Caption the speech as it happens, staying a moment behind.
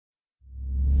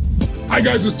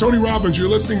Hi guys, it's Tony Robbins. You're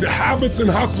listening to Habits and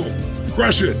Hustle.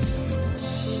 Crush it.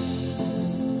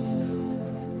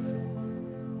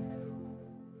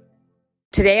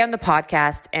 Today on the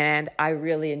podcast, and I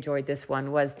really enjoyed this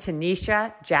one, was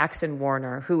Tanisha Jackson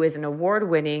Warner, who is an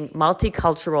award-winning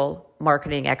multicultural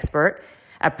marketing expert,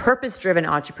 a purpose-driven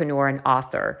entrepreneur and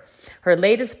author. Her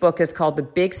latest book is called The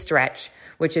Big Stretch,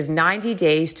 which is 90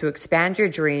 days to expand your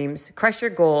dreams, crush your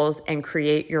goals, and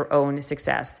create your own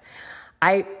success.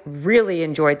 I really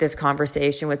enjoyed this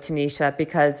conversation with Tanisha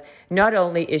because not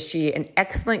only is she an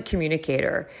excellent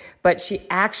communicator, but she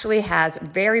actually has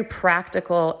very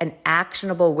practical and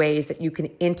actionable ways that you can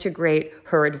integrate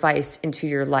her advice into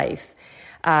your life.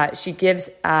 She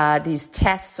gives these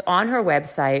tests on her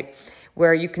website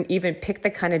where you can even pick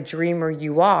the kind of dreamer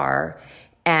you are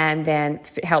and then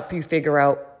help you figure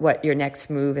out what your next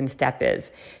move and step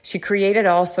is. She's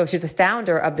the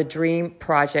founder of the Dream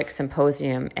Project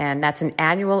Symposium, and that's an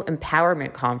annual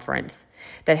empowerment conference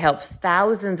that helps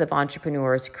thousands of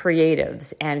entrepreneurs,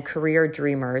 creatives, and career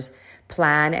dreamers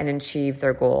plan and achieve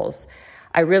their goals.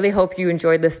 I really hope you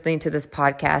enjoyed listening to this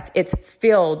podcast. It's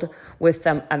filled with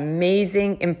some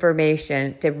amazing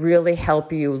information to really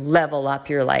help you level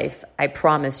up your life. I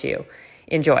promise you.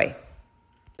 Enjoy.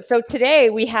 So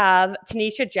today we have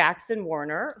Tanisha Jackson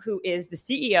Warner, who is the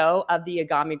CEO of the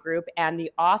Agami Group and the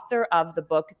author of the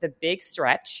book, The Big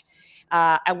Stretch.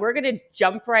 And we're going to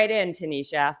jump right in,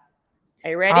 Tanisha. Are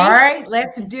you ready? All right,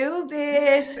 let's do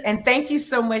this. And thank you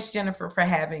so much, Jennifer, for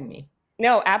having me.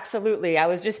 No, absolutely. I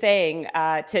was just saying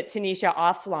to Tanisha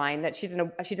offline that she's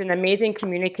an amazing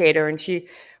communicator and she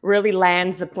really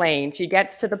lands the plane. She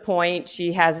gets to the point.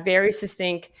 She has very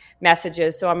succinct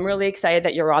messages. So I'm really excited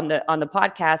that you're on the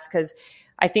podcast because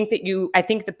I think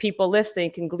the people listening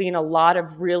can glean a lot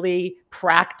of really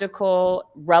practical,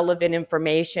 relevant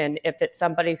information if it's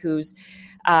somebody who's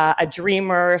a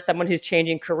dreamer, someone who's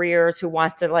changing careers, who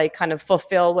wants to kind of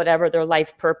fulfill whatever their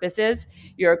life purpose is.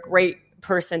 You're a great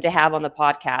person to have on the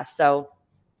podcast. So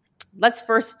let's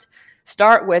first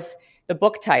start with the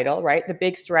book title, right? The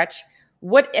Big Stretch.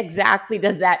 What exactly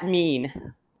does that mean?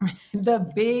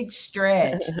 The big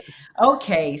stretch.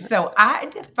 Okay, so I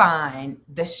define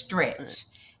the stretch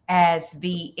as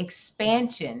the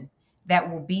expansion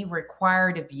that will be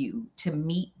required of you to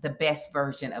meet the best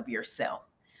version of yourself.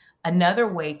 Another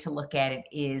way to look at it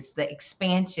is the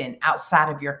expansion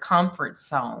outside of your comfort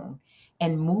zone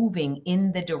and moving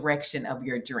in the direction of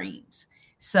your dreams.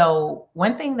 So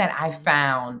one thing that I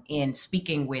found in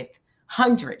speaking with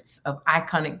hundreds of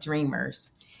iconic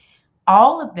dreamers,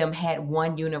 all of them had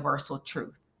one universal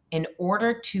truth. In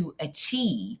order to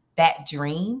achieve that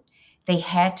dream, they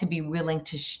had to be willing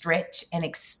to stretch and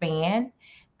expand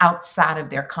outside of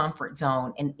their comfort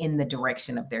zone and in the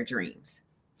direction of their dreams.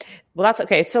 Well, that's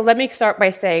okay. So let me start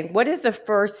by saying, what is the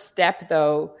first step,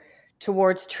 though,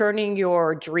 towards turning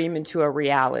your dream into a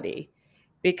reality?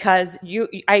 Because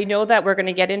I know that we're going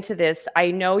to get into this.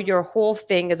 I know your whole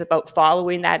thing is about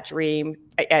following that dream,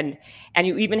 and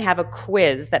you even have a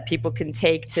quiz that people can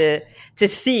take to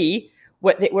see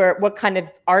what kind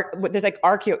of art. There's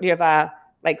you have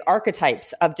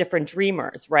archetypes of different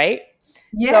dreamers, right?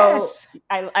 Yes.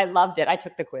 So I loved it. I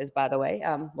took the quiz, by the way.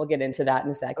 We'll get into that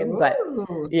in a second. Ooh. But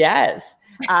yes,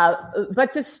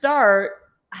 but to start.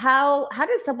 How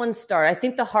does someone start? I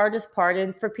think the hardest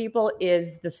part for people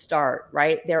is the start,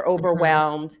 right? They're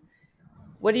overwhelmed.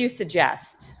 Mm-hmm. What do you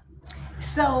suggest?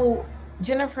 So,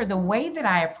 Jennifer, the way that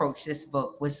I approached this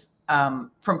book was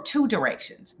from two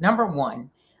directions. Number one,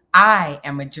 I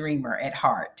am a dreamer at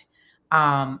heart.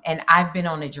 And I've been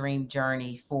on a dream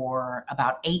journey for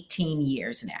about 18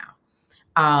 years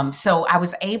now. So I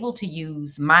was able to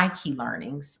use my key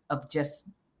learnings of just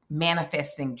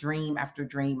manifesting dream after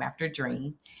dream after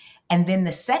dream. And then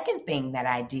the second thing that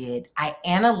I did, I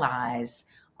analyzed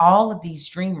all of these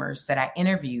dreamers that I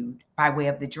interviewed by way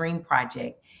of the Dream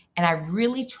Project. And I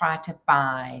really tried to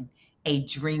find a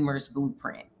dreamer's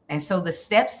blueprint. And so the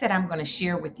steps that I'm going to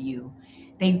share with you,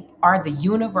 they are the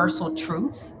universal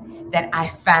truths that I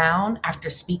found after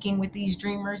speaking with these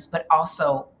dreamers, but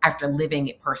also after living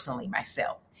it personally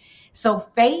myself. So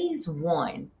phase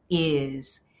one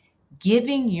is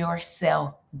giving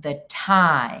yourself the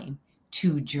time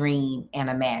to dream and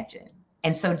imagine.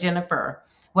 And so, Jennifer,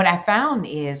 what I found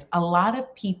is a lot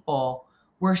of people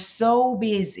were so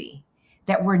busy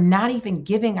that we're not even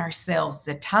giving ourselves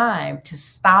the time to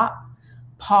stop,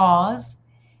 pause,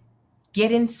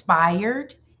 get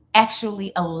inspired,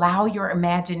 actually allow your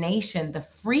imagination the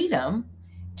freedom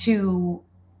to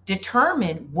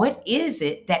determine what is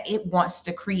it that it wants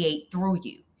to create through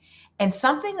you. And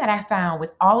something that I found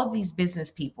with all of these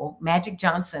business people, Magic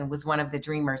Johnson was one of the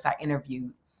dreamers I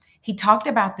interviewed. He talked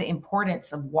about the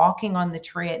importance of walking on the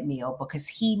treadmill because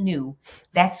he knew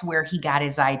that's where he got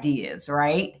his ideas,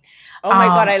 right? Oh my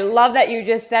God, I love that you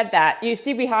just said that. You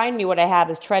see behind me what I have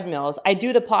is treadmills. I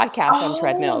do the podcast on Oh,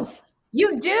 treadmills.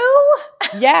 you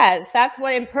do? Yes, that's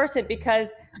what in person, because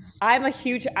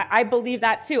I believe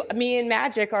that too. Me and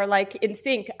Magic are like in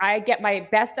sync. I get my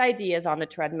best ideas on the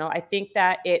treadmill. I think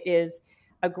that it is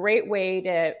a great way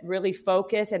to really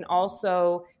focus, and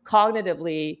also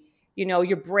cognitively,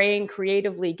 your brain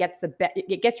creatively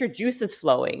it gets your juices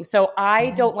flowing. So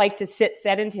I don't like to sit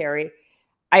sedentary.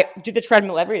 I do the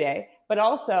treadmill every day, but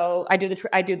also I do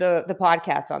the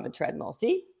podcast on the treadmill.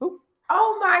 See? Ooh.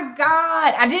 Oh my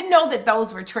God. I didn't know that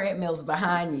those were treadmills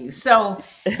behind you. So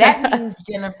that means,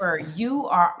 Jennifer, you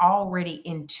are already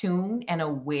in tune and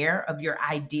aware of your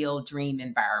ideal dream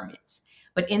environments.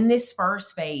 But in this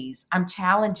first phase, I'm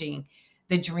challenging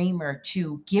the dreamer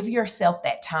to give yourself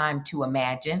that time to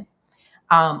imagine.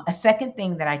 A second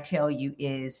thing that I tell you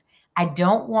is I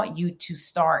don't want you to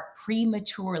start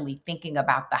prematurely thinking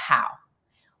about the how.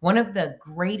 One of the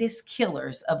greatest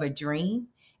killers of a dream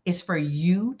is for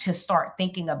you to start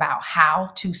thinking about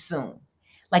how too soon.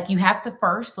 Like, you have to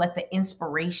first let the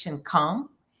inspiration come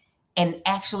and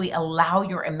actually allow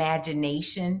your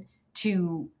imagination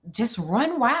to just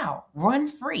run wild, run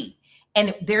free.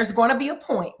 And there's going to be a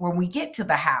point where we get to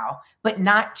the how, but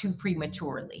not too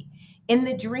prematurely. In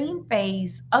the dream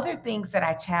phase, other things that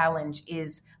I challenge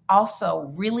is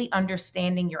also really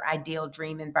understanding your ideal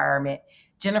dream environment.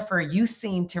 Jennifer, you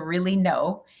seem to really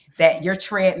know that your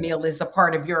treadmill is a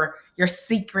part of your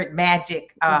secret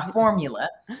magic formula.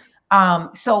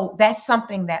 So that's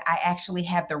something that I actually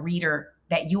have the reader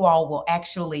that you all will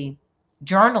actually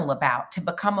journal about to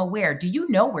become aware. Do you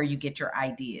know where you get your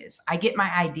ideas? I get my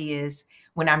ideas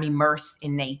when I'm immersed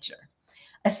in nature.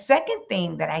 A second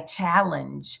thing that I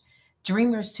challenge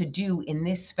dreamers to do in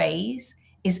this phase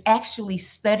is actually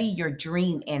study your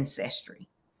dream ancestry.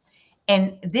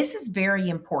 And this is very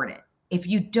important. If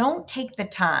you don't take the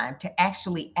time to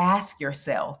actually ask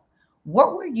yourself,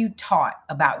 what were you taught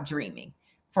about dreaming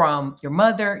from your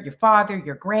mother, your father,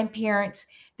 your grandparents?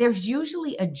 There's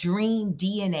usually a dream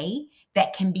DNA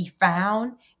that can be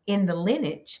found in the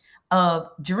lineage of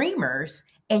dreamers.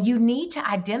 And you need to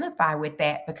identify with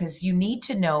that because you need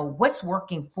to know what's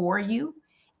working for you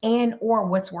and or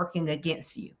what's working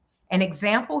against you. An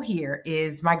example here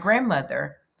is my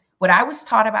grandmother. What I was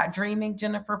taught about dreaming,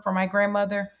 Jennifer, from my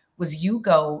grandmother was you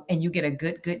go and you get a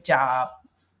good job,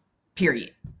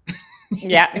 period.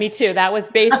 Yeah, me too. That was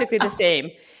basically the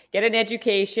same. Get an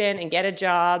education and get a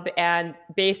job, and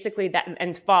basically that,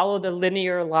 and follow the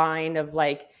linear line of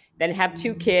like, then have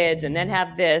 2 kids and then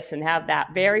have this and have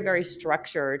that. Very, very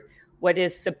structured, what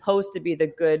is supposed to be the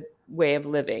good way of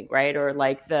living, right? Or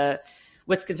like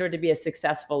what's considered to be a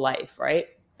successful life, right?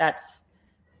 I'm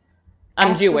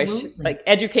Absolutely. Jewish. Like,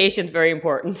 education is very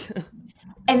important.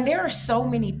 And there are so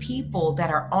many people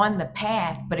that are on the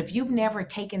path, but if you've never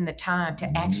taken the time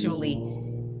to actually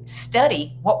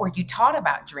study what were you taught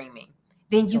about dreaming,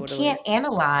 then you Totally. can't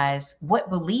analyze what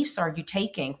beliefs are you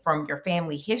taking from your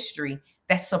family history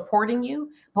that's supporting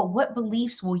you, but what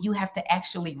beliefs will you have to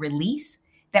actually release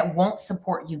that won't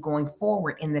support you going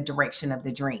forward in the direction of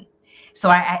the dream. So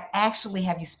I actually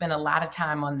have you spend a lot of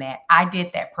time on that. I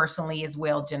did that personally as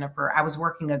well, Jennifer. I was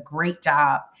working a great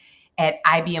job at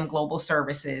IBM Global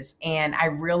Services, and I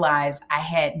realized I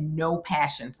had no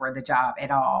passion for the job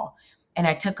at all. And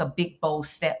I took a big, bold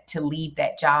step to leave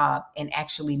that job and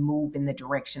actually move in the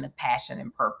direction of passion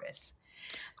and purpose.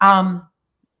 I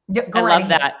love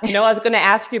that. I was going to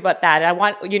ask you about that.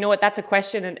 That's a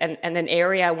question and an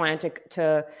area I wanted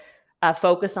to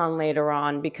focus on later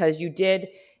on, because you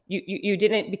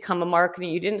didn't become a marketer.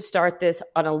 You didn't start this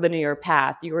on a linear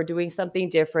path. You were doing something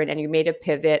different, and you made a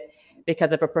pivot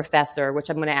because of a professor, which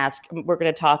we're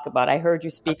going to talk about. I heard you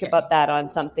speak about that on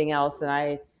something else, and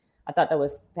I thought that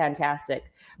was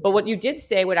fantastic. But what you did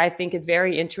say, what I think is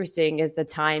very interesting, is the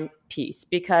time piece,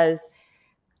 because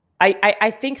I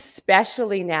think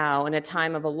especially now in a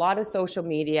time of a lot of social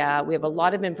media, we have a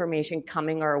lot of information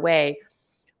coming our way.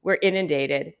 We're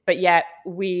inundated, but yet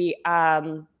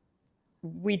our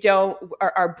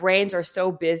brains are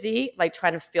so busy, like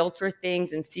trying to filter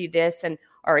things and see this, and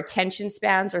our attention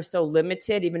spans are so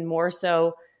limited, even more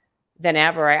so than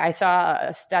ever. I saw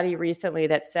a study recently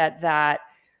that said that,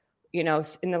 in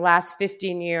the last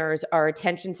 15 years, our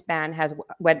attention span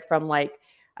went from like,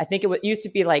 I think it used to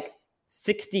be like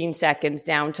 16 seconds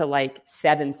down to like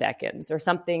 7 seconds or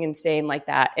something insane like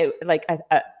that. Like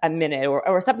a minute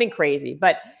or something crazy.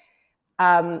 But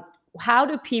how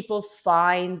do people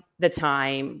find the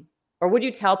time, or would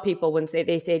you tell people when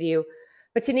they say to you,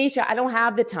 But Tanisha, I don't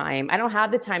have the time. I don't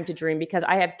have the time to dream because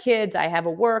I have kids, I have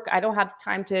a work. I don't have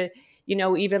time to,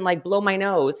 even like blow my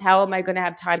nose. How am I going to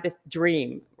have time to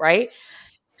dream? Right.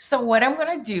 So what I'm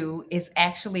going to do is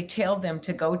actually tell them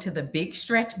to go to the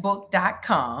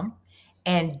bigstretchbook.com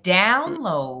and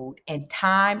download a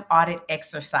time audit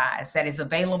exercise that is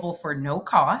available for no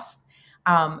cost.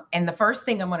 And the first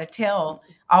thing I'm going to tell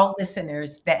all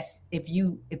listeners, that's if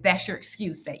that's your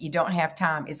excuse that you don't have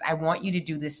time, is I want you to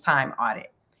do this time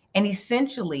audit. And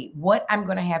essentially what I'm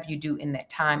going to have you do in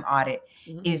that time audit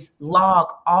is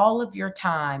log all of your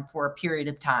time for a period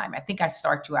of time. I think I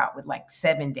start you out with like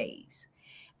 7 days.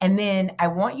 And then I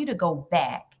want you to go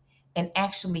back and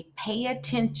actually pay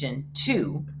attention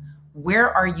to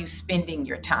where are you spending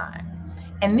your time.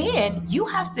 And then you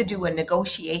have to do a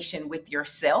negotiation with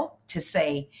yourself to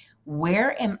say,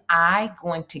 where am I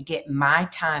going to get my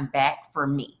time back for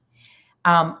me?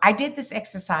 I did this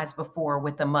exercise before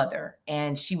with a mother,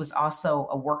 and she was also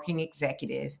a working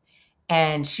executive.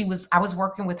 And I was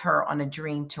working with her on a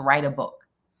dream to write a book.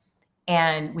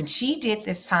 And when she did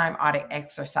this time audit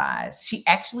exercise, she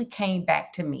actually came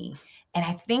back to me. And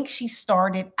I think she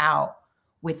started out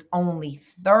with only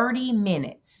 30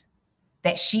 minutes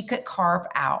that she could carve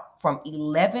out from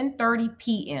 11:30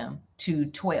 p.m. to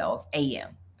 12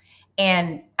 a.m.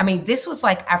 And I mean, this was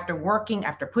like after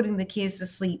putting the kids to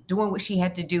sleep, doing what she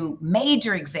had to do,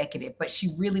 major executive, but she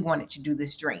really wanted to do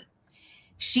this dream.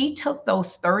 She took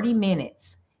those 30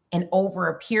 minutes and over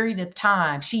a period of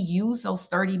time, she used those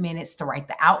 30 minutes to write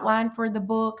the outline for the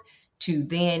book, to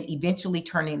then eventually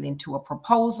turn it into a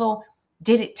proposal.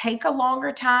 Did it take a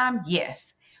longer time?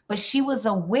 Yes. But she was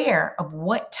aware of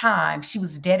what time she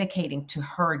was dedicating to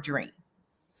her dream.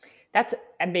 That's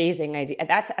amazing idea.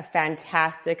 That's a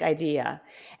fantastic idea.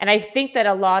 And I think that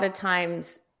a lot of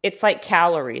times it's like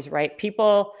calories, right?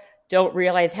 People don't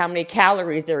realize how many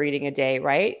calories they're eating a day,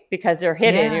 right? Because they're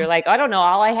hidden. Yeah. You're like, I don't know,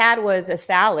 all I had was a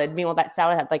salad. Meanwhile, that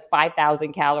salad had like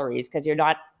 5,000 calories because you're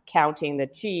not counting the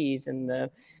cheese and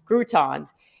the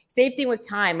croutons. Same thing with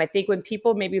time. I think when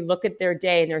people maybe look at their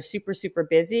day and they're super, super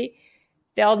busy,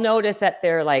 they'll notice that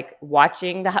they're like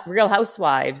watching the Real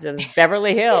Housewives of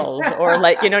Beverly Hills or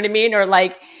like, you know what I mean? Or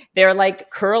like they're like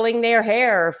curling their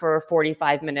hair for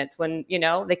 45 minutes when,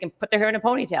 they can put their hair in a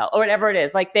ponytail or whatever it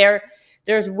is. Like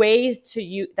there's ways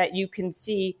that you can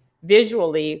see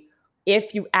visually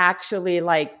if you actually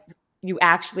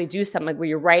do something where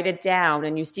you write it down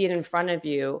and you see it in front of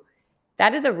you.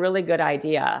 That is a really good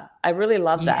idea. I really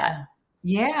love that.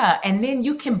 Yeah. And then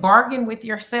you can bargain with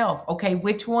yourself. Okay,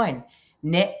 which one?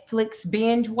 Netflix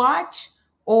binge watch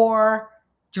or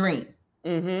dream?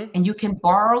 Mm-hmm. And you can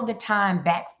borrow the time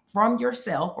back from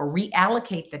yourself or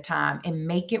reallocate the time and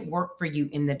make it work for you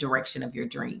in the direction of your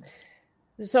dreams.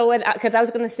 So, because I was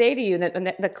going to say to you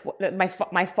that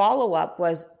my follow-up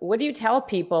was, what do you tell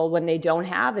people when they don't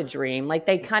have a dream? Like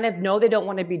they kind of know they don't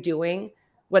want to be doing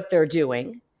what they're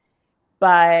doing,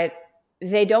 but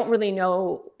they don't really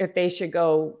know if they should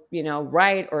go,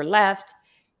 right or left.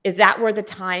 Is that where the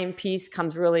time piece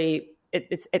comes really,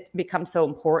 it becomes so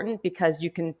important because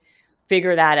you can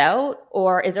figure that out?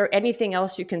 Or is there anything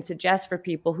else you can suggest for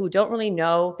people who don't really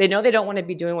know, they don't want to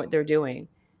be doing what they're doing,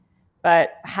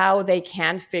 but how they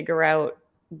can figure out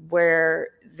what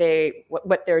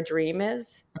their dream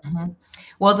is? Mm-hmm.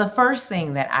 Well, the first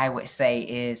thing that I would say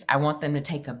is I want them to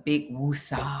take a big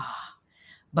woosah,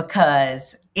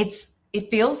 because it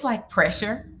feels like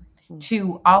pressure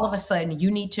to all of a sudden you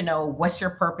need to know what's your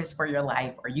purpose for your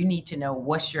life, or you need to know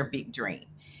what's your big dream.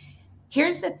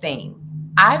 Here's the thing.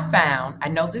 I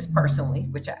know this personally,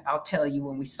 which I'll tell you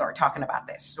when we start talking about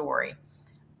that story.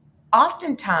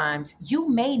 Oftentimes you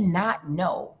may not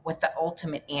know what the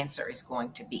ultimate answer is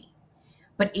going to be.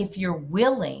 But if you're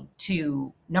willing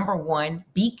to, number one,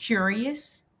 be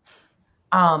curious,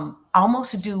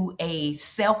 almost do a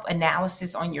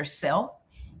self-analysis on yourself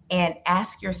and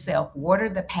ask yourself, what are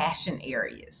the passion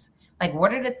areas? Like,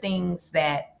 what are the things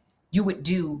that you would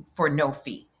do for no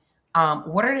fee?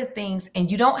 What are the things, and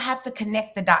you don't have to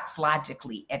connect the dots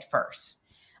logically at first.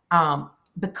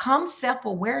 Become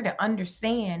self-aware to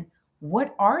understand,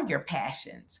 what are your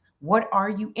passions? What are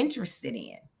you interested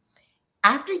in?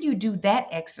 After you do that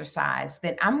exercise,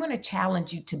 then I'm going to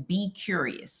challenge you to be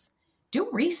curious. Do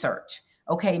research.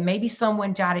 Okay, maybe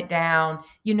someone jotted down,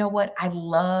 you know what? I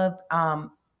love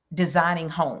designing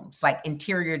homes, like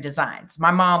interior designs. My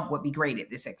mom would be great at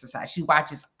this exercise. She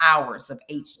watches hours of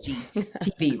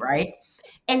HGTV, right?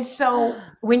 And so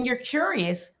when you're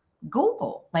curious,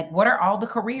 Google, like, what are all the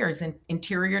careers in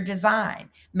interior design?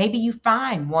 Maybe you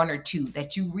find one or two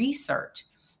that you research.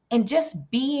 And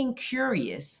just being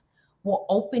curious will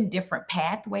open different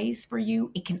pathways for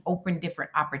you. It can open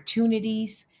different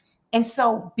opportunities. And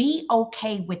so be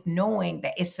okay with knowing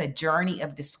that it's a journey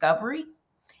of discovery.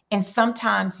 And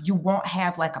sometimes you won't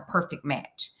have like a perfect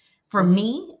match. For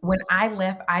me, when I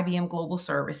left IBM Global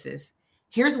Services,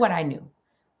 here's what I knew.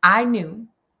 I knew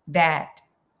that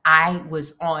I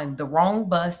was on the wrong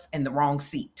bus and the wrong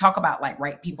seat. Talk about like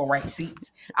right people, right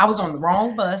seats. I was on the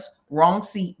wrong bus, wrong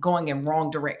seat, going in wrong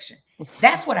direction.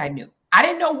 That's what I knew. I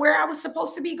didn't know where I was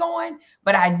supposed to be going,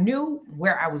 but I knew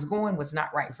where I was going was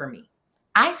not right for me.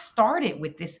 I started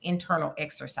with this internal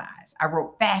exercise. I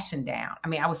wrote fashion down. I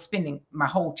mean, I was spending my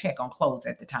whole check on clothes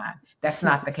at the time. That's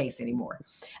not the case anymore.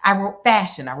 I wrote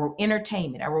fashion. I wrote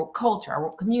entertainment. I wrote culture. I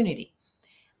wrote community.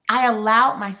 I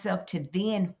allowed myself to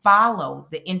then follow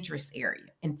the interest area.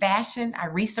 In fashion, I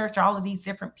researched all of these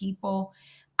different people.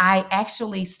 I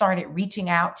actually started reaching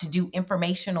out to do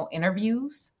informational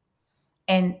interviews.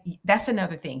 And that's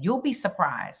another thing. You'll be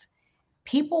surprised.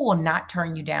 People will not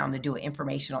turn you down to do an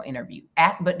informational interview.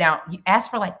 But now you ask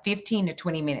for like 15 to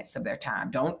 20 minutes of their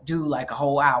time. Don't do like a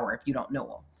whole hour if you don't know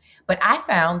them. But I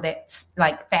found that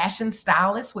like fashion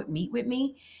stylists would meet with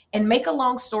me, and make a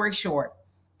long story short,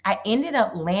 I ended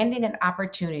up landing an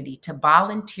opportunity to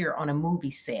volunteer on a movie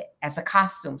set as a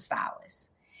costume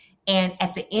stylist. And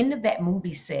at the end of that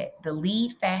movie set, the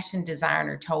lead fashion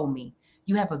designer told me,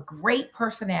 "You have a great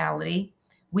personality.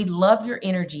 We love your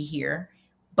energy here,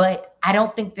 but I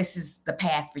don't think this is the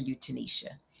path for you, Tanisha."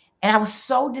 And I was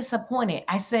so disappointed.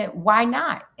 I said, "Why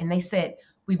not?" And they said,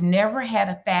 "We've never had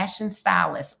a fashion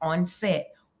stylist on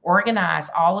set organize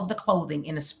all of the clothing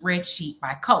in a spreadsheet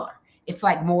by color. It's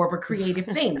like more of a creative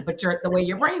thing, but the way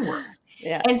your brain works."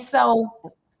 Yeah. And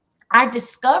so I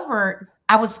discovered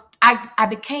I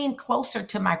became closer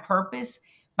to my purpose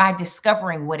by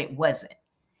discovering what it wasn't.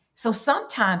 So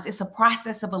sometimes it's a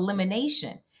process of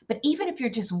elimination. But even if you're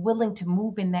just willing to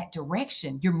move in that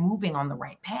direction, you're moving on the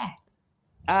right path.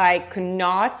 I could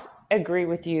not agree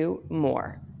with you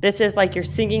more. This is like you're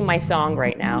singing my song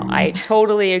right now. I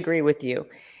totally agree with you.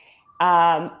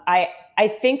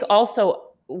 I think also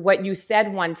what you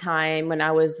said one time when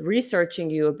I was researching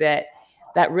you a bit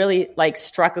that really like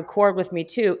struck a chord with me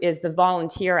too is the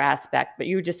volunteer aspect. But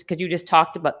because you just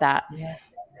talked about that. Yeah.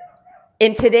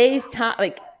 In today's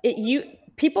time,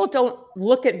 people don't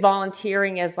look at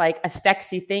volunteering as like a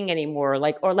sexy thing anymore,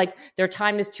 or their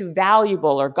time is too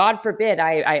valuable, or God forbid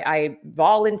I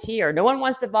volunteer. No one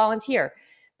wants to volunteer,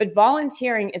 but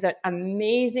volunteering is an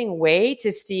amazing way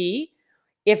to see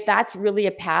if that's really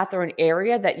a path or an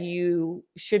area that you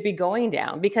should be going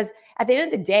down. Because at the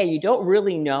end of the day, you don't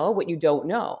really know what you don't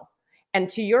know. And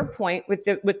to your point with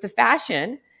the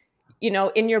fashion,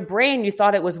 in your brain, you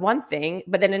thought it was one thing,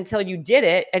 but then until you did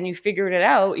it and you figured it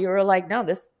out, you were like, no,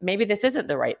 maybe this isn't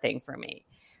the right thing for me.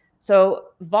 So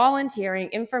volunteering,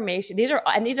 information, these are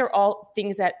all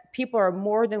things that people are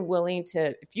more than willing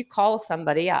to. If you call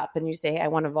somebody up and you say, "Hey, I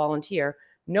want to volunteer,"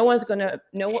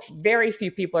 very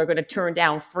few people are going to turn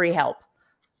down free help,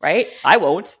 right? I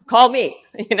won't. Call me,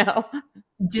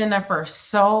 Jennifer,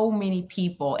 so many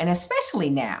people, and especially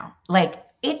now, like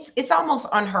it's almost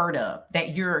unheard of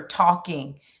that you're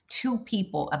talking to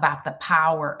people about the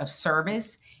power of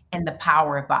service and the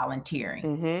power of volunteering.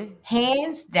 Mm-hmm.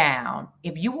 Hands down,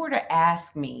 if you were to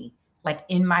ask me, like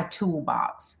in my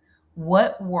toolbox,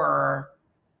 what were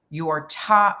your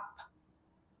top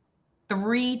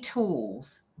 3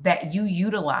 tools that you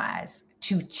utilize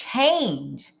to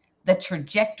change the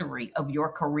trajectory of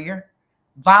your career,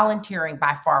 volunteering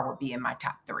by far would be in my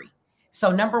top 3. So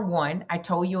number 1, I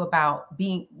told you about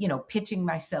being, pitching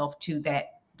myself to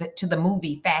the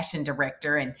movie fashion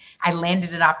director. And I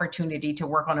landed an opportunity to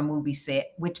work on a movie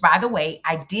set, which, by the way,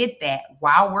 I did that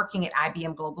while working at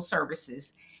IBM Global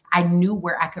Services. I knew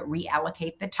where I could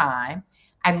reallocate the time.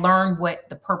 I learned what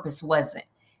the purpose wasn't.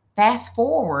 Fast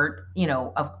forward,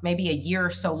 of maybe a year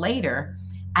or so later,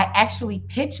 I actually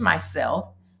pitched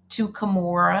myself to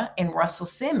Kimora and Russell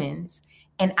Simmons.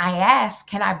 And I asked,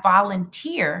 can I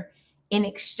volunteer in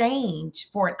exchange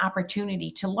for an opportunity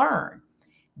to learn?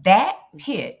 That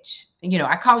pitch,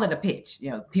 I call it a pitch,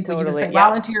 people totally, either say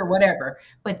volunteer or whatever,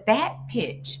 but that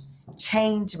pitch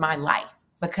changed my life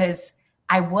because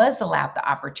I was allowed the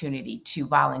opportunity to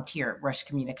volunteer at Rush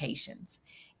Communications.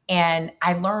 And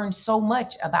I learned so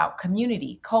much about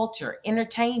community, culture,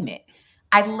 entertainment.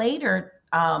 I later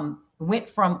went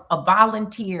from a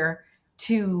volunteer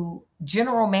to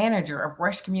general manager of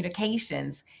Rush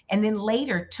Communications, and then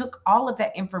later took all of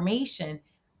that information,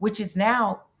 which is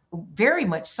now very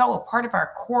much so a part of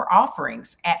our core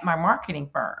offerings at my marketing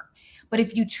firm. But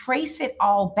if you trace it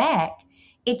all back,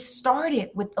 it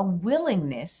started with a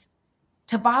willingness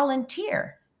to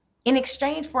volunteer. in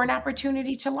exchange for an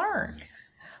opportunity to learn.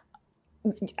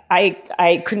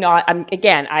 I could not.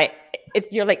 Again,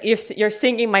 you're like you're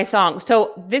singing my song.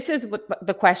 So this is what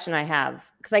the question I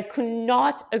have, because I could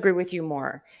not agree with you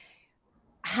more.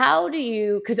 How do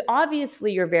you? Because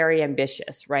obviously you're very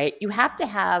ambitious, right? You have to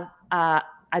have a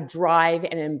drive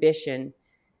and ambition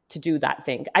to do that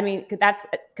thing. I mean,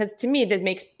 because to me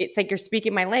it's like you're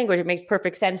speaking my language. It makes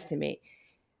perfect sense to me.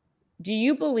 Do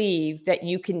you believe that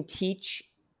you can teach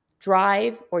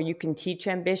drive or you can teach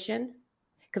ambition?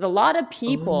 Because a lot of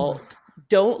people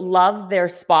don't love their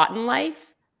spot in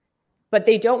life, but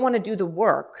they don't want to do the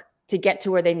work to get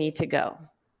to where they need to go.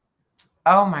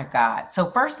 Oh my God. So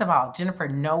first of all, Jennifer,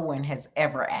 no one has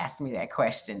ever asked me that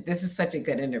question. This is such a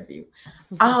good interview.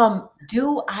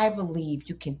 Do I believe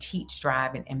you can teach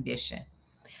drive and ambition?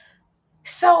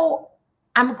 So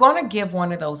I'm going to give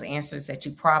one of those answers that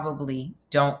you probably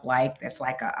don't like. That's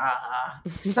like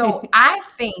So I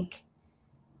think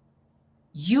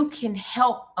you can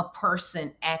help a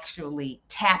person actually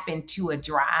tap into a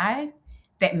drive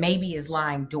that maybe is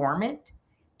lying dormant,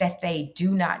 that they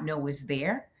do not know is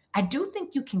there. I do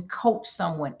think you can coach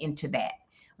someone into that.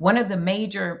 One of the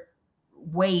major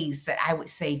ways that I would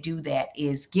say do that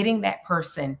is getting that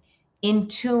person in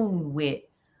tune with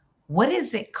what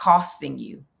is it costing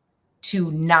you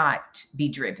to not be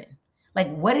driven? Like,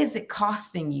 what is it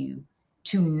costing you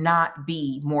to not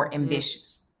be more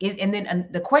ambitious? And then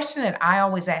the question that I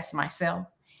always ask myself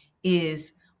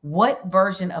is, what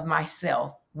version of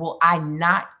myself will I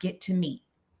not get to meet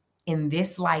in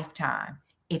this lifetime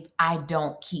if I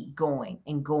don't keep going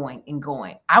and going and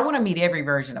going? I want to meet every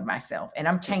version of myself, and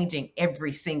I'm changing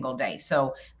every single day.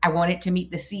 So I wanted to meet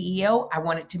the CEO. I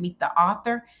wanted to meet the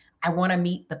author. I want to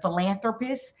meet the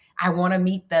philanthropist. I want to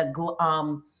meet the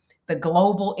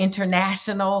global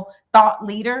international thought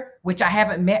leader, which I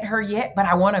haven't met her yet, but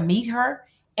I want to meet her.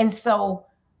 And so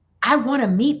I want to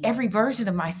meet every version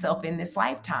of myself in this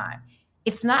lifetime.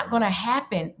 It's not going to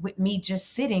happen with me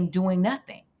just sitting doing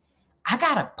nothing. I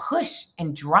got to push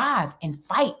and drive and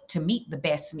fight to meet the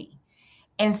best me.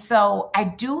 And so I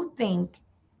do think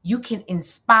you can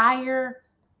inspire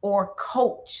or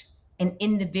coach an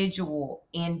individual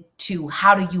into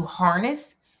how do you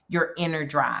harness your inner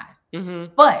drive.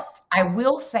 Mm-hmm. But I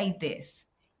will say this,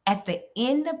 at the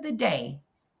end of the day,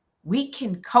 we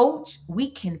can coach,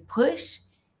 we can push.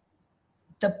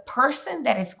 The person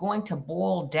that it's going to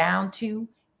boil down to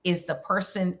is the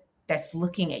person that's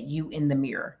looking at you in the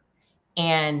mirror.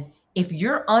 And if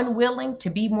you're unwilling to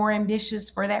be more ambitious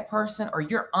for that person, or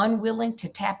you're unwilling to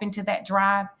tap into that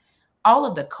drive, all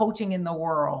of the coaching in the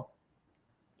world,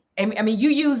 I mean, you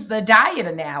use the diet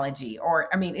analogy, or,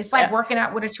 I mean, it's like working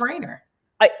out with a trainer.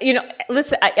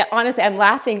 Listen, honestly, I'm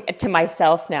laughing to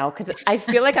myself now because I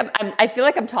feel like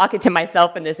I'm talking to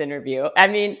myself in this interview. I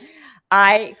mean,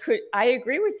 I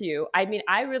agree with you. I mean,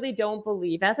 I really don't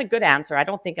believe, that's a good answer. I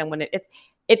don't think I'm going to,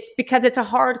 it's because it's a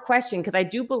hard question, because I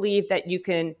do believe that you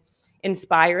can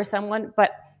inspire someone,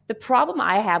 but the problem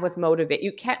I have with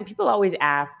people always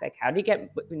ask, like, how do you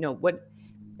get, what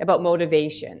about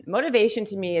motivation? Motivation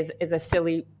to me is a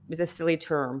silly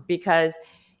term, because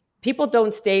people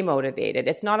don't stay motivated.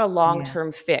 It's not a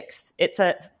long-term fix. It's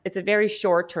a very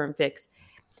short-term fix.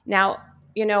 Now,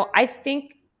 I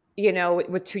think,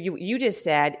 what you just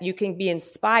said, you can be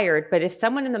inspired, but if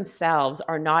someone in themselves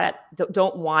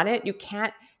don't want it, you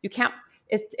can't,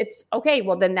 it's okay.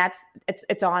 Well, then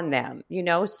it's on them, So,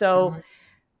 mm-hmm.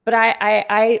 But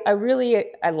I really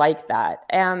like that.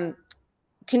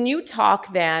 Can you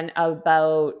talk then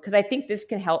about, because I think this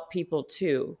can help people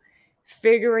too,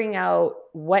 figuring out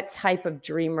what type of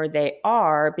dreamer they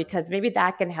are, because maybe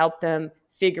that can help them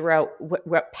figure out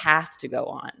what path to go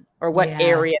on, or what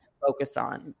area to focus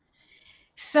on.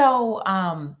 So,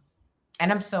 and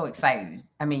I'm so excited.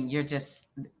 I mean,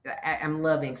 I'm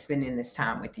loving spending this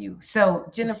time with you. So,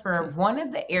 Jennifer, one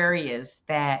of the areas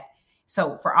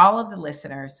so for all of the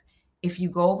listeners, if you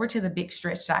go over to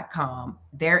thebigstretch.com,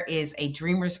 there is a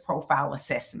dreamer's profile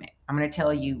assessment. I'm going to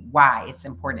tell you why it's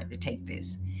important to take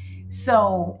this.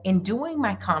 So in doing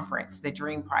my conference, The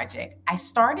Dream Project, I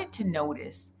started to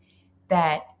notice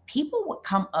that people would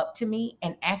come up to me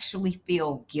and actually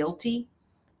feel guilty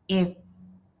if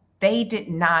they did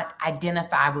not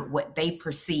identify with what they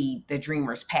perceived the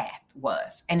dreamer's path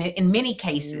was. And in many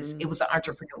cases, it was an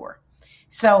entrepreneur.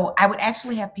 So I would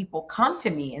actually have people come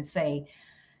to me and say,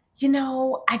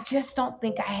 I just don't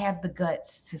think I have the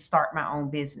guts to start my own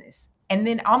business. And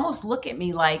then almost look at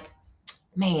me like,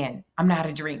 man, I'm not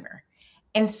a dreamer.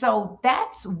 And so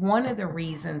that's one of the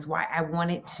reasons why I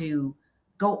wanted to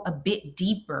go a bit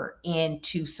deeper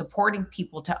into supporting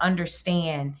people to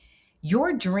understand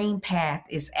your dream path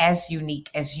is as unique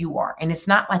as you are. And it's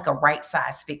not like a right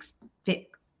size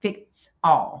fits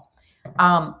all.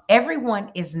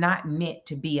 Everyone is not meant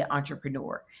to be an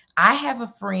entrepreneur. I have a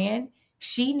friend,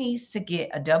 she needs to get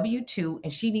a W-2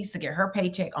 and she needs to get her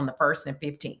paycheck on the 1st and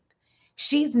 15th.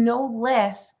 She's no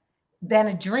less than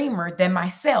a dreamer than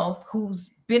myself, who's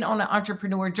been on an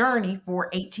entrepreneur journey for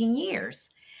 18 years.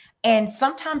 And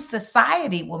sometimes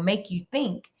society will make you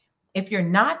think if you're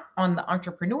not on the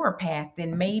entrepreneur path,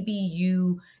 then maybe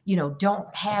you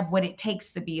don't have what it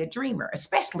takes to be a dreamer,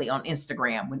 especially on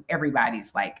Instagram when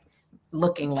everybody's like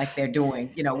looking like they're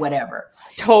doing, whatever.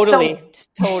 Totally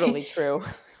true.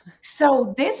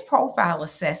 So this profile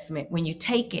assessment, when you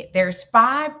take it, there's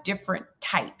 5 different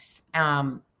types.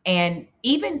 And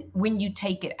even when you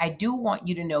take it, I do want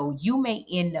you to know you may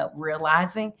end up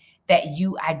realizing that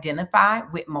you identify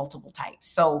with multiple types.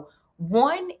 So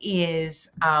one is,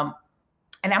 and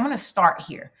I'm going to start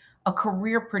here, a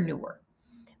careerpreneur.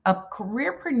 A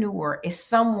careerpreneur is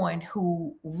someone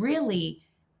who really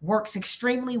works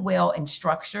extremely well in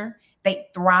structure. They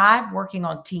thrive working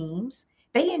on teams.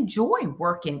 They enjoy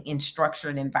working in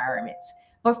structured environments.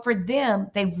 But for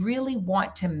them, they really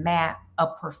want to map a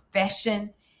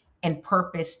profession and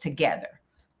purpose together.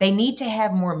 They need to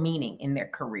have more meaning in their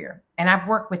career. And I've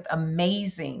worked with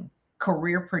amazing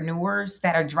careerpreneurs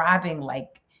that are driving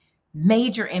like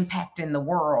major impact in the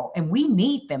world, and we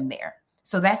need them there.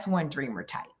 So that's one dreamer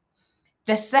type.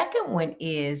 The second one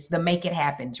is the make it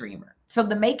happen dreamer. So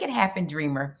the make it happen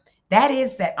dreamer, that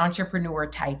is that entrepreneur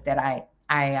type that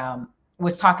I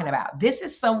was talking about. This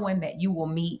is someone that you will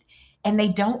meet and they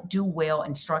don't do well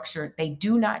in structure. They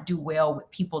do not do well with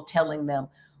people telling them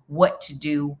what to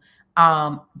do.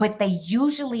 But they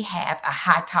usually have a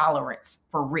high tolerance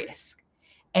for risk.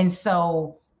 And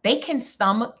so they can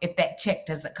stomach if that check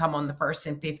doesn't come on the 1st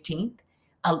and 15th,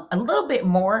 a little bit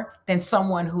more than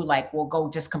someone who like will go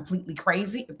just completely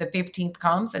crazy if the 15th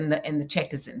comes and the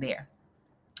check isn't there.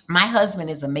 My husband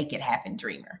is a make it happen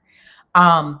dreamer.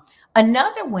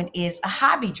 Another one is a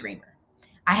hobby dreamer.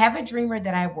 I have a dreamer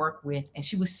that I work with, and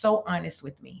she was so honest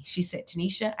with me. She said,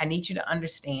 Tanisha, I need you to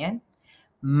understand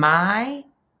my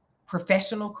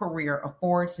professional career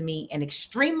affords me an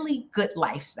extremely good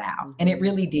lifestyle. And it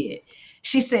really did.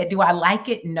 She said, do I like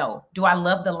it? No. Do I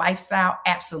love the lifestyle?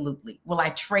 Absolutely. Will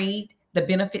I trade the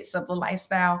benefits of the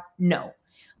lifestyle? No.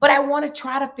 But I want to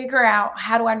try to figure out,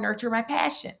 how do I nurture my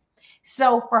passion?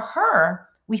 So for her,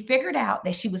 we figured out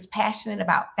that she was passionate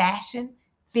about fashion,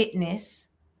 fitness,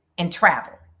 and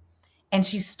travel. And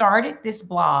she started this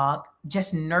blog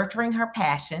just nurturing her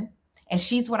passion. And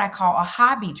she's what I call a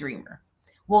hobby dreamer.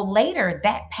 Well, later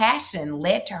that passion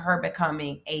led to her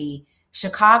becoming a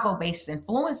Chicago-based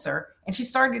influencer. And she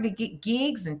started to get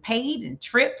gigs and paid and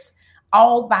trips,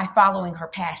 all by following her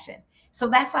passion. So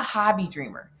that's a hobby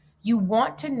dreamer. You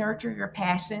want to nurture your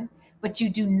passion, but you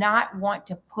do not want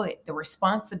to put the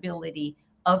responsibility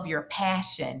of your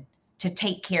passion to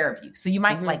take care of you. So you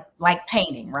might like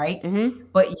painting, right?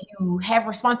 But you have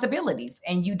responsibilities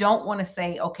and you don't want to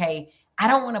say, okay, I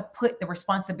don't want to put the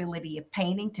responsibility of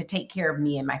painting to take care of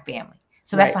me and my family.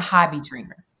 So that's a hobby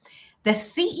dreamer. The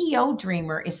CEO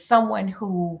dreamer is someone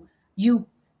who you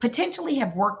potentially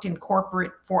have worked in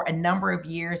corporate for a number of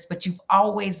years, but you've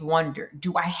always wondered,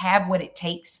 do I have what it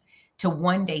takes to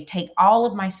one day take all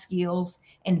of my skills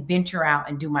and venture out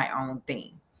and do my own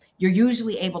thing? You're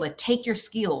usually able to take your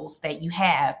skills that you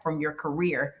have from your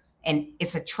career, and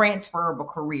it's a transferable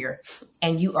career,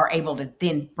 and you are able to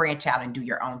then branch out and do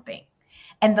your own thing.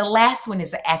 And the last one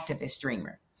is an activist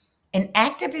dreamer. An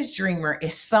activist dreamer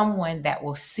is someone that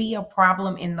will see a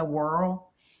problem in the world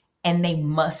and they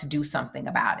must do something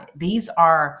about it. These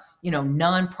are,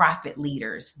 nonprofit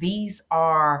leaders. These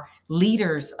are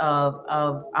leaders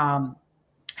of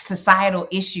societal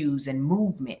issues and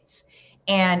movements.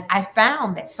 And I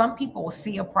found that some people will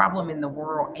see a problem in the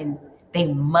world and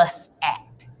they must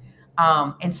act.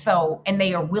 And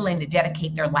they are willing to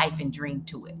dedicate their life and dream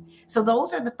to it. So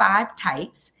those are the 5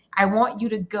 types. I want you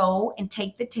to go and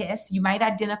take the test. You might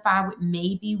identify with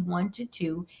maybe 1 to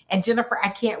 2. And Jennifer, I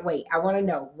can't wait. I want to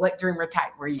know, what dreamer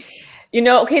type were you?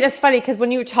 Okay, that's funny because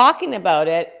when you were talking about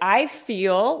it, I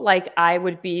feel like I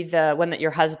would be the one that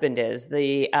your husband is,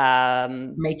 the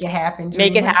make it happen dreamer.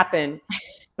 Make it happen.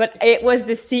 But it was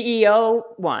the CEO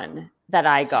one that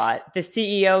I got, the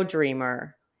CEO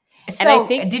dreamer. So and I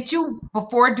think, did you,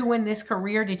 before doing this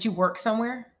career, did you work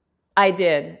somewhere? I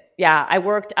did. Yeah, I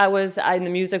was in the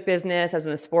music business. I was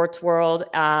in the sports world.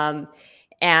 And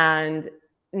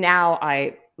now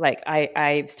I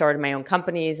started my own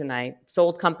companies and I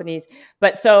sold companies.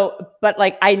 I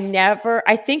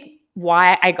think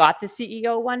why I got the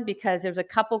CEO one, because there's a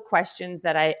couple questions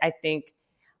that I think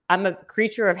I'm a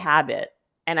creature of habit,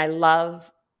 and I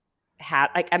love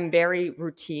I'm very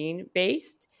routine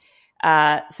based.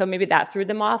 So maybe that threw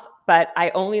them off, but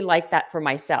I only like that for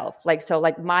myself.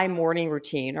 Like my morning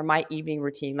routine or my evening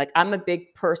routine, like I'm a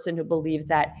big person who believes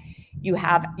that you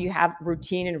have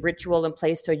routine and ritual in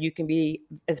place so you can be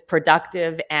as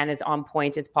productive and as on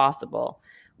point as possible,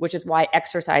 which is why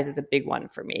exercise is a big one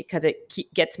for me, because it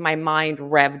gets my mind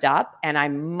revved up and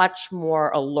I'm much more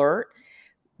alert.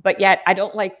 But yet I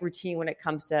don't like routine when it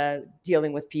comes to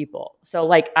dealing with people. So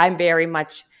like I'm very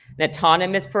much an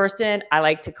autonomous person. I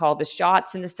like to call the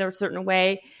shots in a certain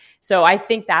way. So I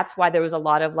think that's why there was a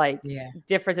lot of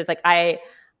differences. Like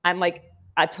I'm like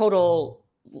a total,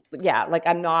 like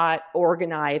I'm not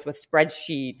organized with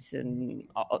spreadsheets and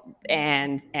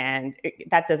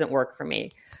that doesn't work for me.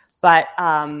 But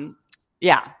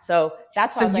so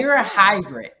that's so you're a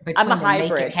hybrid between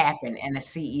hybrid. Make It Happen and a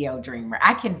CEO dreamer.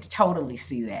 I can totally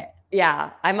see that.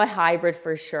 Yeah, I'm a hybrid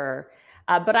for sure.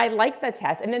 But I like the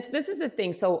test. And this is the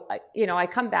thing. So, I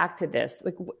come back to this,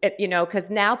 because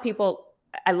now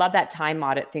I love that time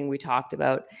audit thing we talked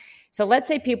about. So let's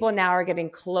say people now are getting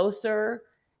closer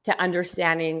to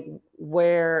understanding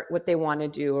what they want to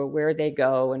do or where they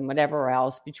go and whatever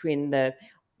else between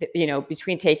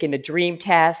between taking the dream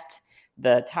test,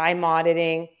 the time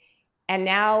auditing. And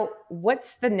now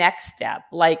what's the next step?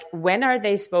 Like, when are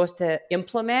they supposed to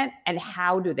implement and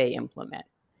how do they implement?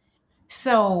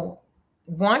 So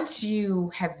once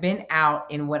you have been out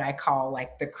in what I call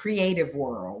like the creative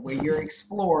world, where you're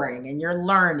exploring and you're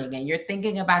learning and you're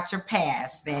thinking about your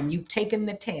past and you've taken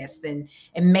the test and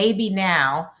maybe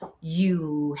now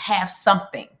you have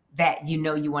something that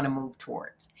you want to move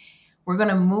towards. We're going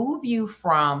to move you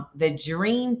from the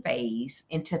dream phase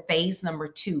into phase number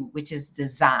 2, which is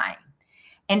design.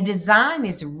 And design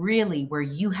is really where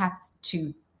you have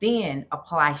to then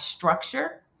apply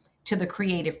structure to the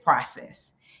creative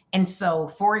process. And so,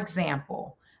 for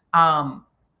example, I'm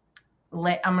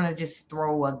going to just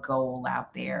throw a goal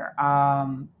out there.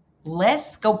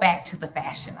 Let's go back to the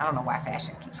fashion. I don't know why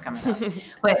fashion keeps coming up,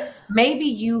 but maybe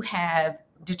you have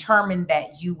determined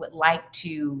that you would like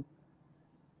to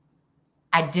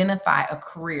identify a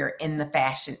career in the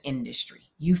fashion industry.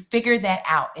 You figure that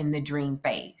out in the dream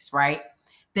phase, right?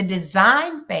 The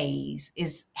design phase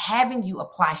is having you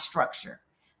apply structure.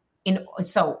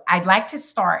 So I'd like to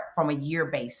start from a year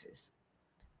basis.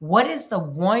 What is the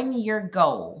 1-year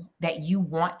goal that you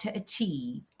want to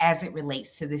achieve as it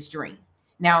relates to this dream?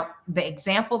 Now, the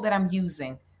example that I'm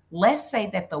using, let's say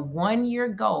that the 1-year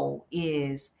goal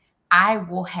is I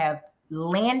will have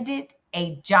landed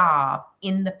a job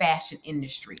in the fashion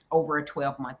industry over a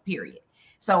 12-month period.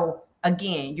 So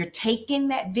again, you're taking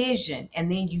that vision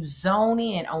and then you zone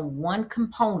in on one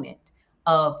component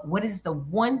of what is the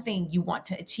one thing you want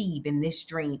to achieve in this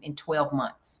dream in 12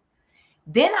 months.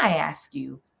 Then I ask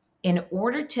you, in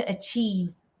order to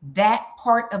achieve that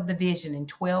part of the vision in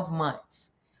 12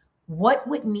 months, what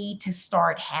would need to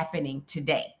start happening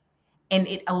today? And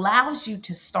it allows you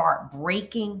to start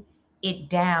breaking it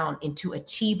down into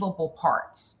achievable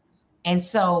parts.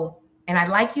 And I'd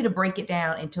like you to break it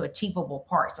down into achievable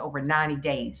parts over 90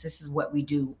 days. This is what we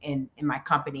do in my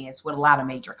company. It's what a lot of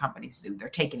major companies do. They're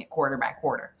taking it quarter by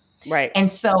quarter. Right.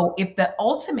 And so if the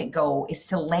ultimate goal is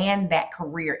to land that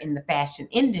career in the fashion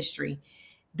industry,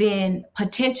 then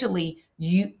potentially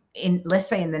let's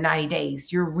say in the 90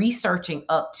 days, you're researching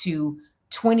up to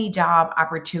 20 job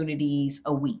opportunities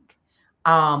a week.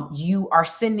 You are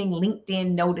sending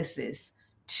LinkedIn notices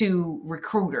to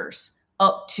recruiters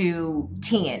up to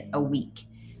 10 a week.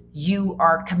 You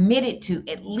are committed to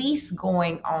at least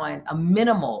going on a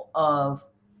minimal of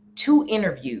 2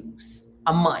 interviews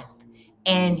a month,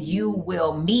 and you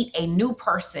will meet a new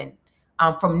person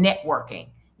from networking.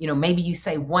 Maybe you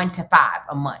say 1 to 5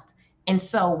 a month. And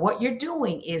so what you're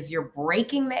doing is you're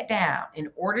breaking that down. In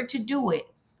order to do it,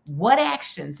 what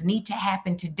actions need to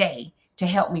happen today to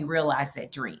help me realize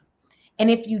that dream? And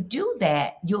if you do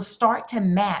that, you'll start to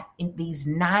map in these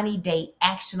 90-day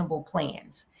actionable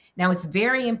plans. Now, it's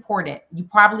very important. You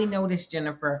probably noticed,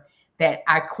 Jennifer, that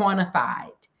I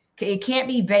quantified. It can't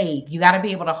be vague. You got to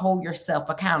be able to hold yourself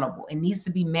accountable. It needs to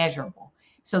be measurable.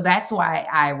 So that's why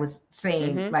I was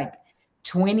saying like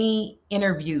 20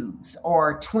 interviews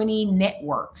or 20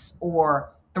 networks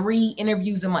or 3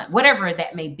 interviews a month, whatever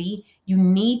that may be. You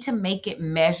need to make it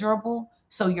measurable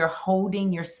so you're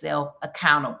holding yourself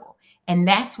accountable. And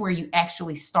that's where you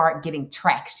actually start getting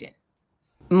traction.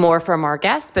 More from our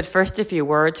guest, but first a few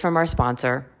words from our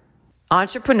sponsor.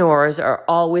 Entrepreneurs are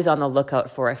always on the lookout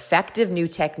for effective new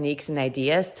techniques and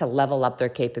ideas to level up their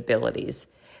capabilities.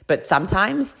 But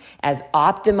sometimes, as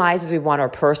optimized as we want our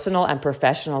personal and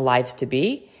professional lives to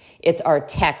be, it's our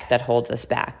tech that holds us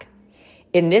back.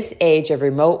 In this age of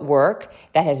remote work,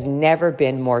 that has never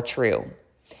been more true.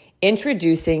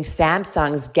 Introducing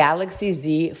Samsung's Galaxy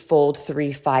Z Fold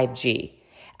 3 5G,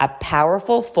 a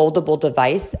powerful foldable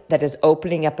device that is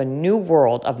opening up a new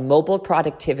world of mobile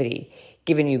productivity,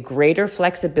 giving you greater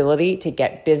flexibility to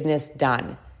get business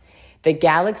done. The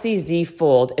Galaxy Z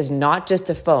Fold is not just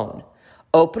a phone.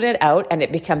 Open it out and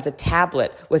it becomes a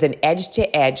tablet with an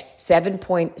edge-to-edge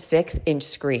 7.6-inch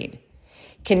screen.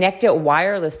 Connect it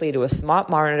wirelessly to a smart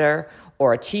monitor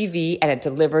or a TV and it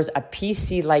delivers a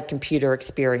PC-like computer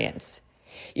experience.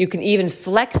 You can even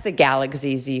flex the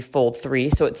Galaxy Z Fold 3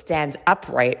 so it stands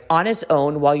upright on its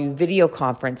own while you video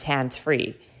conference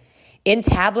hands-free. In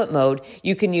tablet mode,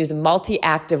 you can use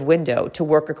multi-active window to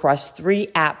work across 3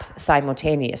 apps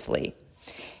simultaneously.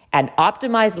 An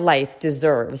optimized life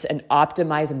deserves an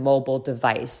optimized mobile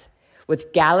device.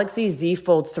 With Galaxy Z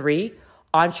Fold 3,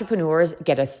 entrepreneurs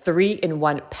get a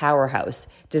 3-in-1 powerhouse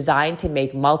designed to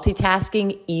make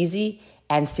multitasking easy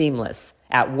and seamless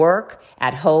at work,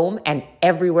 at home, and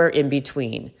everywhere in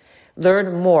between.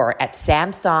 Learn more at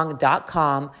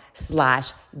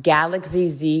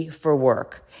samsung.com/GalaxyZ for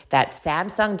work. That's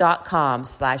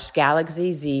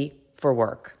samsung.com/GalaxyZ for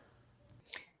work.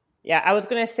 Yeah, I was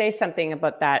going to say something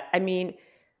about that. I mean,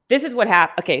 this is what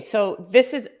happened. Okay, so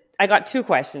I got 2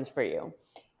 questions for you.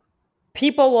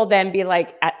 People will then be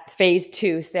like at phase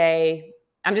 2, say,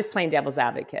 I'm just playing devil's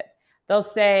advocate. They'll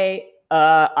say,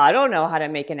 I don't know how to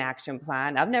make an action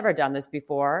plan. I've never done this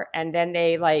before. And then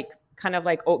they get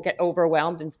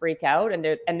overwhelmed and freak out and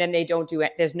then they don't do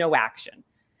it. There's no action,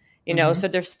 so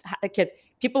because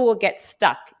people will get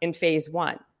stuck in phase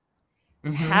 1.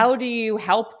 Mm-hmm. How do you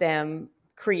help them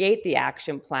create the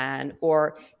action plan?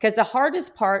 Or because the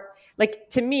hardest part, like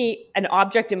to me, an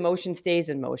object in motion stays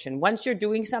in motion. Once you're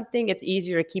doing something, it's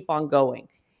easier to keep on going.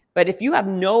 But if you have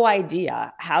no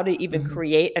idea how to even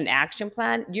create an action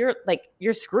plan, you're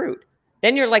screwed.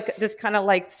 Then you're just kind of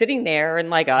sitting there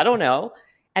and I don't know.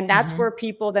 And that's where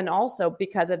people then also,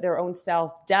 because of their own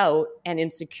self-doubt and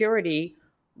insecurity,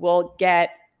 will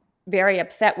get very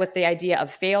upset with the idea of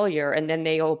failure. And then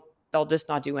they'll just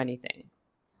not do anything.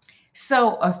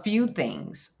 So a few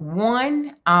things.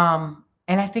 One, and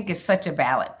I think it's such a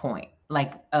valid point,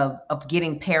 of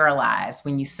getting paralyzed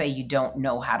when you say you don't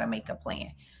know how to make a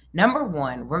plan. Number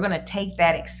one, we're going to take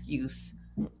that excuse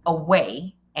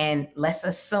away and let's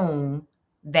assume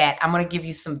that I'm going to give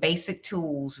you some basic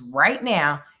tools right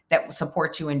now that will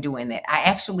support you in doing that. I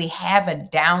actually have a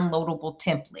downloadable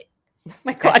template. Oh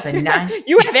my gosh,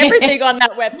 you have everything on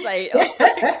that website. Oh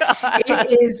my God.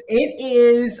 It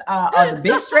is on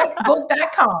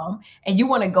thebigstretchbook.com, and you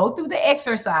want to go through the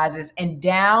exercises and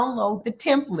download the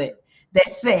template that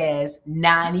says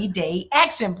 90-day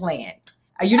action plan.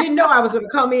 You didn't know I was going to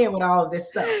come in with all of this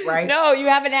stuff, right? No, you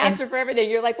have an answer for everything.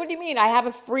 You're like, what do you mean? I have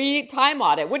a free time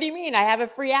audit. What do you mean? I have a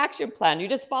free action plan. You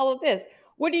just follow this.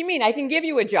 What do you mean? I can give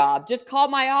you a job. Just call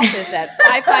my office at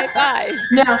 555.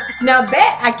 Now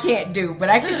that I can't do, but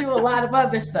I can do a lot of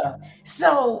other stuff.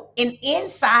 So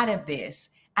inside of this,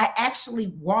 I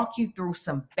actually walk you through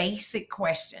some basic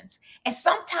questions. And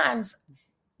sometimes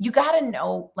you got to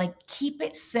know, keep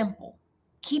it simple.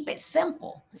 Keep it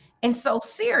simple. And so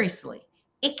seriously,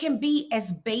 it can be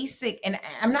as basic, and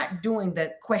I'm not doing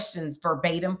the questions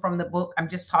verbatim from the book. I'm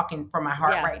just talking from my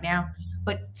heart right now.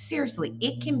 But seriously,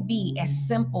 it can be as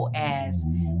simple as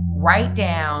write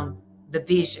down the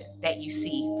vision that you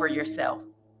see for yourself,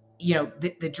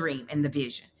 the dream and the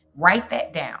vision. Write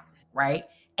that down, right?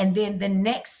 And then the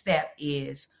next step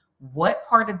is, what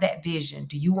part of that vision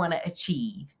do you want to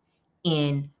achieve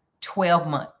in 12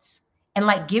 months? And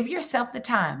give yourself the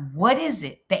time. What is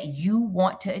it that you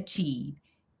want to achieve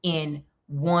in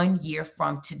 1 year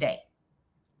from today?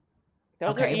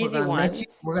 Those are easy ones.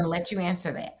 We're going to let you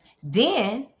answer that.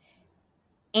 Then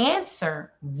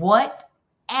answer what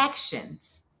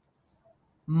actions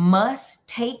must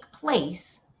take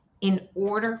place in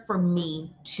order for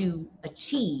me to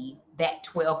achieve that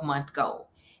 12-month goal.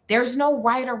 There's no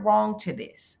right or wrong to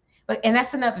this. And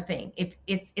that's another thing.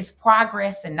 It's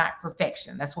progress and not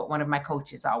perfection. That's what one of my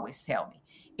coaches always tell me.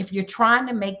 If you're trying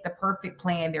to make the perfect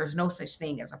plan, there's no such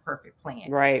thing as a perfect plan.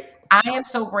 Right. I am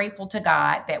so grateful to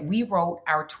God that we wrote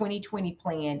our 2020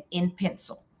 plan in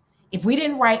pencil. If we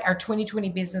didn't write our 2020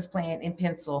 business plan in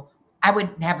pencil, I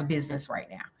wouldn't have a business right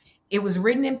now. It was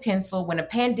written in pencil. When a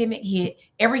pandemic hit,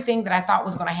 everything that I thought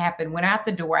was going to happen went out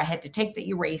the door. I had to take the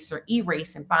eraser,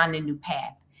 erase, and find a new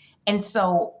path. And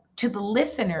so to the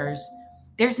listeners,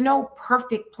 there's no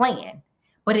perfect plan,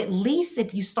 but at least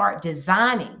if you start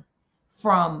designing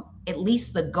from at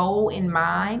least the goal in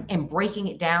mind and breaking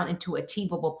it down into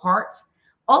achievable parts,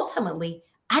 ultimately,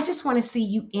 I just want to see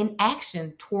you in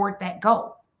action toward that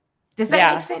goal. Does that make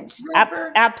Yeah, sense,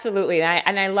 Jennifer? absolutely.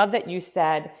 And I love that you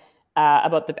said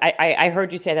about I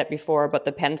heard you say that before about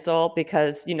the pencil,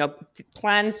 because,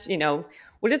 plans,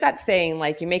 what is that saying?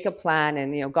 Like, you make a plan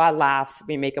and, God laughs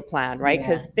when you make a plan, right? Yeah.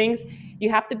 Because things, you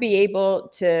have to be able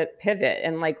to pivot.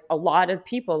 And like a lot of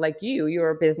people like you're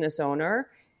a business owner,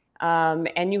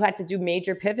 and you had to do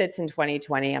major pivots in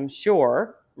 2020, I'm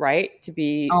sure, right?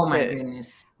 Oh my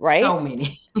goodness. Right? So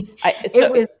many. It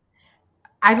So was,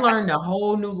 I learned a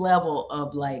whole new level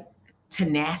of like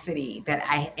tenacity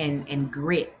that and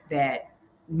grit that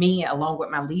me along with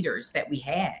my leaders that we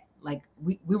had. Like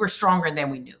we were stronger than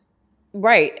we knew.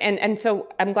 Right. And so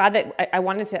I'm glad that I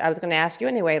was going to ask you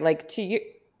anyway, like, to you,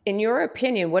 in your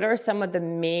opinion, what are some of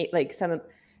the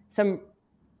some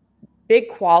big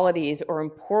qualities or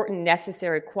important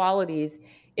necessary qualities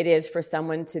it is for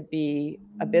someone to be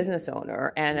a business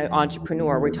owner and an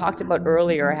entrepreneur? We talked about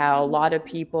earlier how a lot of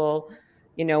people,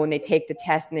 when they take the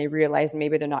test and they realize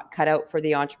maybe they're not cut out for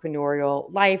the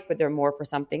entrepreneurial life, but they're more for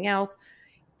something else.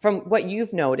 From what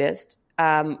you've noticed,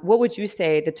 what would you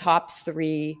say the top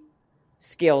 3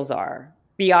 skills are,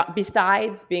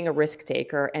 besides being a risk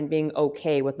taker and being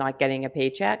okay with not getting a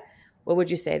paycheck? What would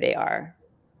you say they are?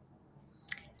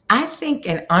 I think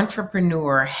an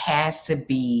entrepreneur has to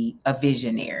be a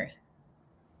visionary.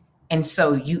 And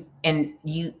so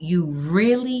you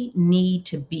really need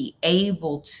to be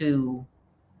able to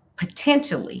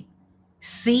potentially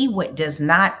see what does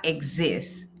not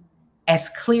exist as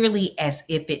clearly as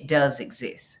if it does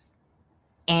exist.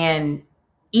 And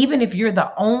even if you're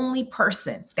the only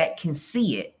person that can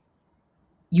see it,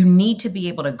 you need to be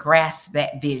able to grasp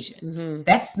that vision. Mm-hmm.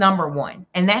 That's number one.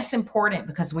 And that's important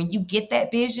because when you get that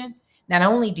vision, not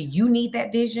only do you need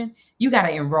that vision, you got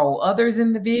to enroll others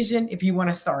in the vision. If you want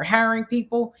to start hiring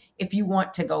people, if you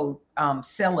want to go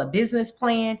sell a business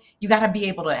plan, you got to be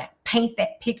able to paint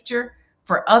that picture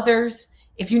for others.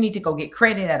 If you need to go get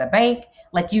credit at a bank,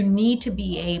 like, you need to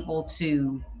be able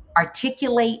to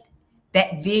articulate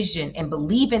that vision and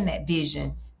believe in that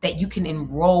vision that you can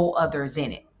enroll others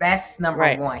in it. That's number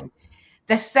Right. one.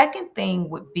 The second thing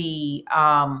would be,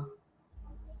 I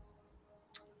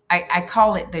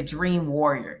call it the dream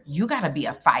warrior. You got to be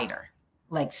a fighter.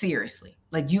 Like, seriously,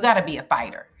 like, you got to be a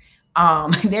fighter.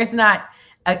 There's not,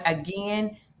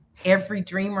 again, every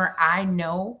dreamer I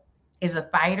know is a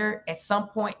fighter. At some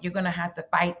point, you're going to have to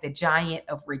fight the giant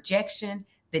of rejection,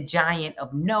 the giant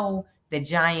of no, the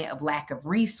giant of lack of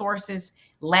resources.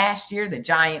 Last year, the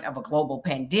giant of a global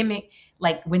pandemic.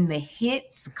 Like, when the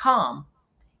hits come,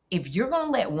 if you're going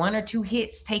to let 1 or 2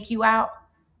 hits take you out,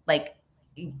 like,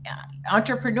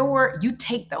 entrepreneur, you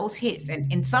take those hits.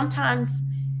 And sometimes,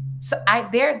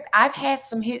 I've had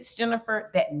some hits,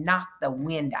 Jennifer, that knocked the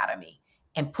wind out of me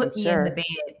and put me in the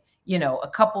bed, a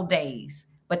couple days.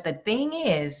 But the thing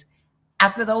is,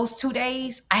 after those 2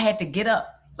 days, I had to get up.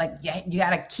 Like, you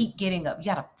got to keep getting up. You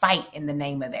got to fight in the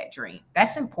name of that dream.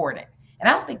 That's important. And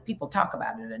I don't think people talk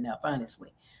about it enough,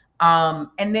 honestly.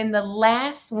 And then the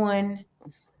last one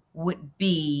would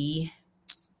be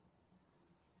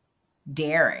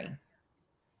daring.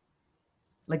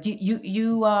 Like,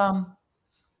 you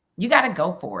got to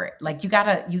go for it. Like, you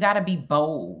got to be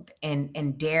bold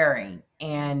and daring.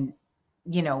 And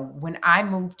when I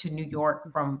moved to New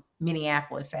York from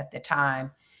Minneapolis at the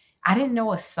time, I didn't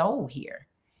know a soul here.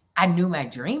 I knew my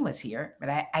dream was here, but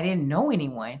I didn't know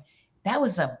anyone. That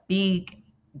was a big,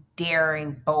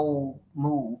 daring, bold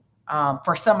move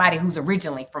for somebody who's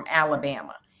originally from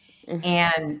Alabama. Mm-hmm.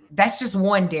 And that's just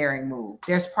one daring move.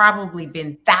 There's probably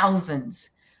been thousands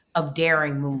of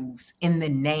daring moves in the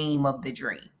name of the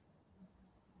dream.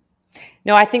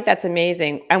 No, I think that's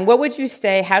amazing. And what would you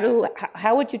say,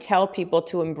 how would you tell people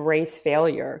to embrace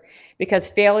failure? Because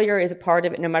failure is a part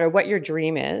of it, no matter what your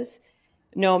dream is,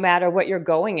 no matter what you're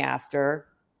going after,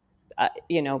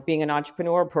 being an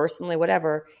entrepreneur, personally,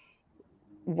 whatever.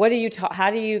 What do you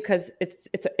how do you, because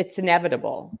it's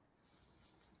inevitable.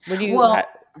 What do you,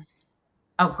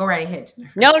 go right ahead.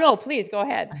 No, please go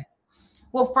ahead.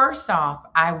 Well, first off,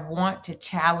 I want to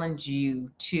challenge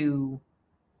you to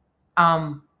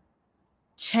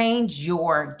change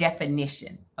your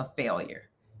definition of failure.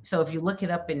 So if you look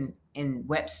it up in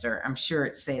Webster, I'm sure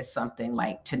it says something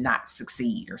like to not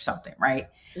succeed or something, right?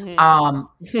 Mm-hmm.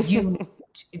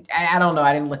 I don't know.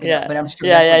 I didn't look it up, but I'm sure.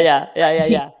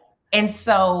 Yeah. And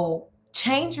so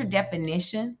change your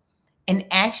definition and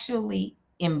actually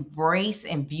embrace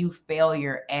and view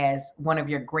failure as one of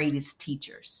your greatest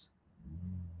teachers.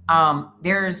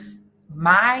 There's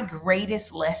my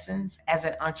greatest lessons as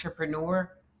an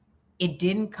entrepreneur, it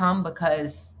didn't come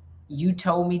because you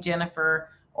told me, Jennifer,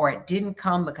 or it didn't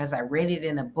come because I read it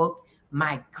in a book.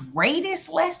 My greatest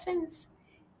lessons,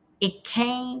 it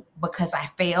came because I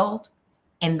failed,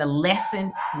 and the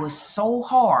lesson was so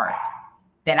hard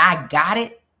that I got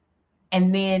it.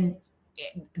 And then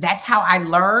that's how I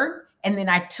learned. And then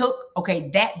I took, okay,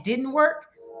 that didn't work.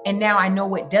 And now I know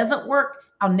what doesn't work.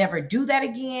 I'll never do that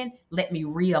again. Let me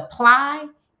reapply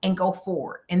and go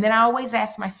forward. And then I always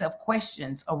ask myself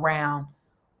questions around,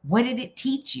 what did it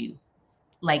teach you?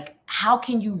 Like, how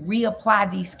can you reapply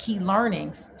these key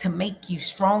learnings to make you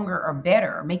stronger or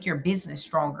better, or make your business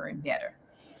stronger and better?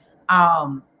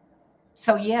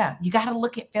 So yeah, you got to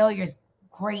look at failure as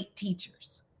great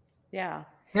teachers. Yeah.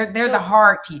 They're the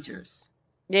hard teachers.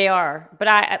 They are,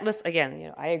 but listen,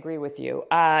 again, I agree with you.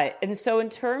 And so in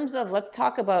terms of, let's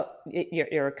talk about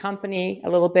your company a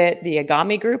little bit, the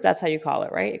Agami Group, that's how you call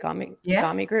it, right?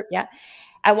 Agami Group. Yeah.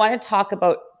 I want to talk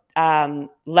about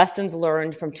lessons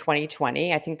learned from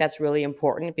 2020. I think that's really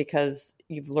important because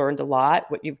you've learned a lot,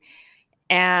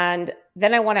 and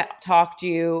then I want to talk to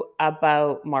you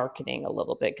about marketing a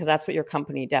little bit, because that's what your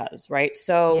company does, right?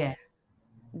 So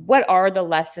what are the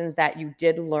lessons that you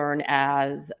did learn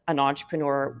as an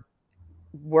entrepreneur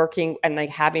working and like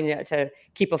having to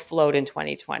keep afloat in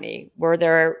 2020? Were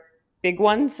there big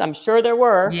ones? I'm sure there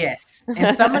were. Yes.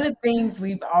 And some of the themes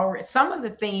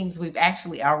we've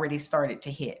actually already started to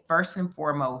hit. First and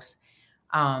foremost,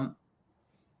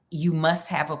 you must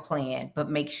have a plan, but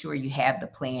make sure you have the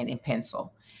plan in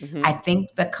pencil. Mm-hmm. I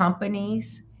think the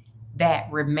companies that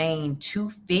remain too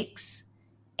fixed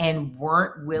and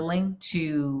weren't willing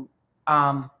to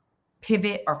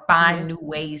pivot or find new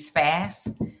ways fast,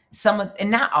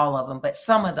 and not all of them, but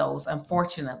some of those,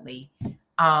 unfortunately,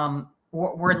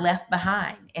 were left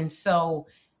behind. And so,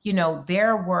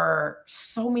 there were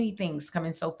so many things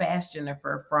coming so fast,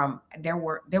 Jennifer.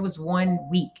 There was 1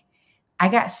 week, I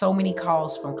got so many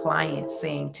calls from clients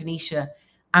saying, Tanisha,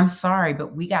 I'm sorry,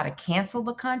 but we got to cancel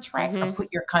the contract or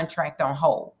put your contract on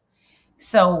hold.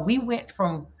 So we went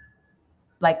from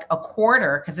like a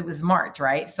quarter, because it was March,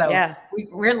 right? So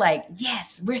we're like,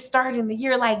 yes, we're starting the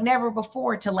year like never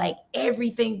before, to like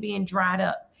everything being dried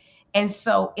up. And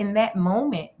so in that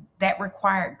moment, that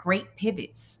required great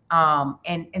pivots.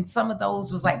 And some of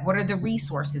those was like, what are the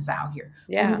resources out here?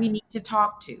 Yeah. Who do we need to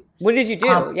talk to? What did you do?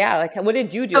 Like, what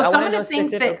did you do? So I want to know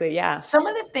specifically. Some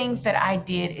of the things that I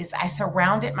did is I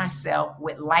surrounded myself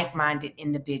with like-minded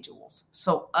individuals.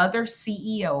 So other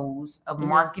CEOs of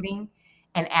marketing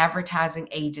and advertising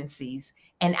agencies.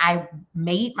 And I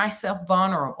made myself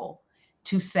vulnerable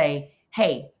to say,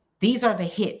 hey, these are the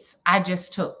hits I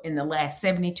just took in the last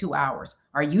 72 hours.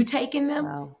 Are you taking them?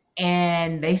 Wow.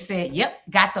 And they said, yep,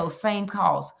 got those same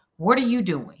calls. What are you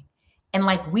doing? And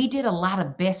like, we did a lot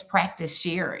of best practice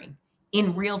sharing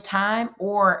in real time,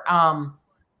 or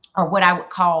what I would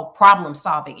call problem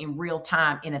solving in real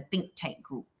time in a think tank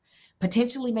group.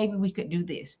 Potentially, maybe we could do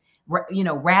this,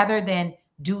 rather than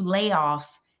do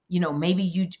layoffs,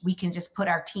 we can just put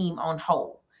our team on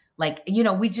hold. Like,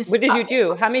 we just. What did you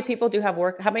do? How many people do have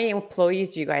work? How many employees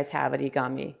do you guys have at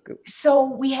Agami Group? So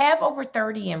we have over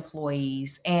 30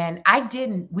 employees, and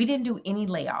we didn't do any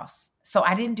layoffs. So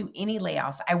I didn't do any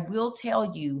layoffs. I will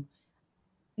tell you,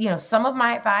 some of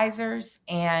my advisors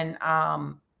and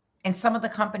some of the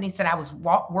companies that I was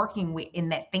working with in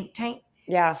that think tank,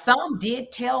 some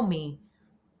did tell me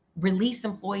release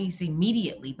employees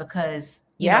immediately, because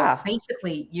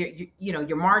basically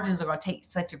your margins are going to take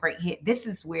such a great hit. This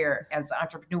is where, as an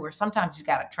entrepreneur, sometimes you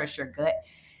got to trust your gut.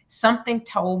 Something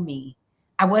told me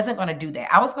I wasn't going to do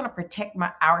that. I was going to protect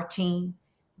our team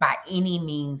by any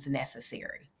means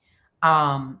necessary.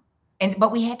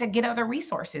 But we had to get other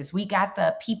resources. We got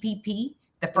the PPP,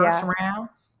 the first round.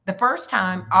 The first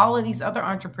time, all of these other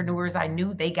entrepreneurs I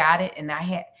knew, they got it. And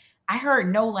I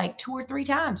heard no like 2 or 3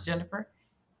 times, Jennifer.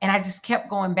 And I just kept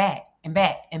going back and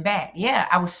back and back. Yeah,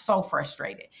 I was so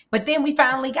frustrated. But then we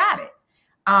finally got it.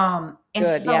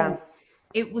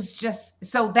 It was just,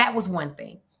 so that was one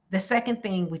thing. The second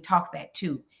thing, we talked that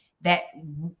too, that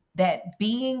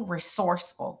being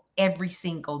resourceful every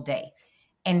single day.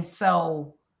 And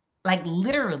so like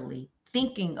literally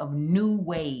thinking of new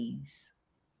ways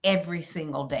every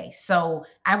single day. So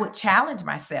I would challenge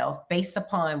myself based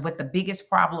upon what the biggest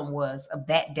problem was of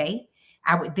that day.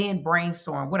 I would then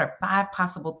brainstorm, what are 5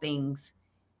 possible things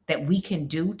that we can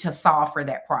do to solve for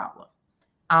that problem?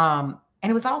 And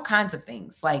it was all kinds of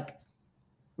things. Like,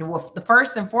 the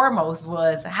first and foremost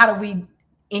was, how do we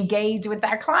engage with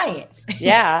our clients?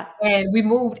 Yeah. And we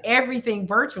moved everything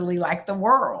virtually like the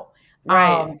world.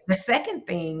 Right. The second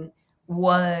thing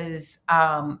was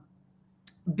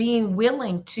being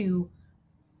willing to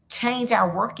change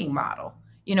our working model.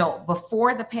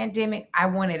 Before the pandemic, I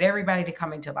wanted everybody to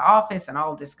come into the office and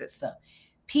all this good stuff.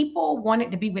 People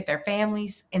wanted to be with their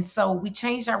families. And so we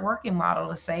changed our working model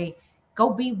to say, go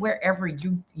be wherever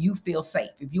you feel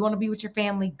safe. If you want to be with your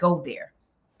family, go there.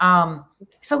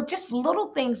 So just little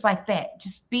things like that,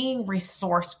 just being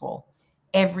resourceful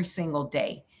every single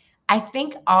day. I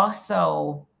think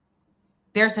also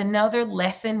there's another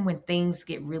lesson when things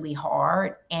get really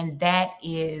hard, and that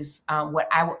is what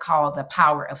I would call the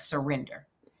power of surrender.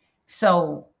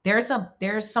 So there's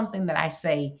something that I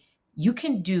say, you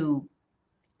can do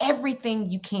everything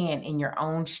you can in your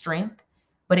own strength,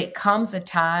 but it comes a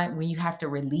time when you have to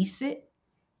release it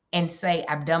and say,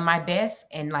 I've done my best,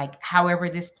 and like however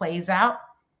this plays out,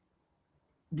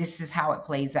 this is how it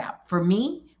plays out. For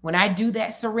me, when I do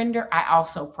that surrender, I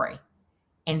also pray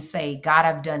and say, God,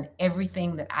 I've done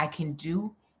everything that I can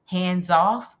do, hands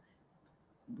off,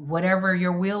 whatever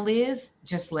your will is,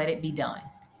 just let it be done.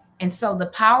 And so the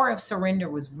power of surrender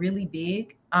was really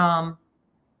big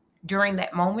during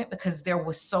that moment, because there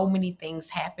was so many things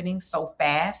happening so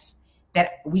fast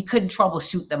that we couldn't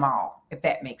troubleshoot them all, if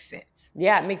that makes sense.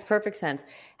 Yeah, it makes perfect sense.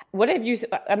 What have you,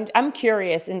 I'm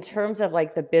curious in terms of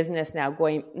like the business now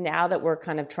that we're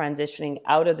kind of transitioning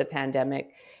out of the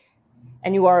pandemic,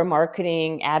 and you are a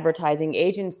marketing advertising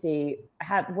agency,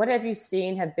 what have you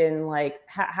seen have been like,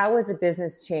 how has the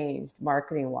business changed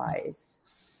marketing wise?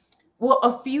 Well,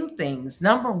 a few things.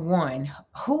 Number one,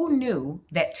 who knew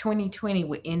that 2020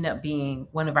 would end up being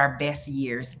one of our best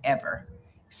years ever?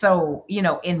 So,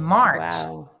 in March,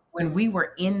 when we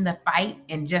were in the fight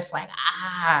and just like,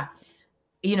 I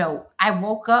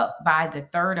woke up by the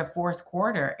third or fourth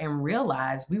quarter and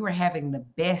realized we were having the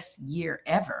best year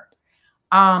ever.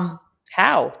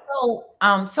 How?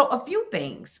 So a few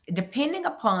things, depending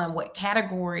upon what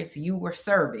categories you were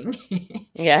serving.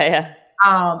 Yeah.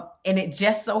 And it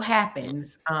just so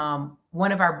happens,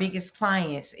 one of our biggest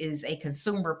clients is a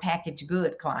consumer packaged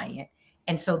good client.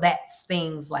 And so that's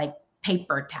things like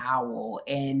paper towel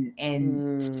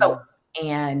and soap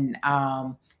and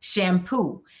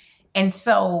shampoo. And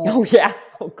so,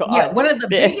 oh God, yeah, one of the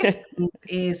biggest things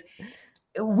is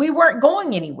we weren't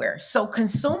going anywhere. So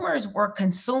consumers were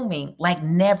consuming like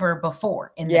never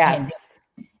before in the pandemic.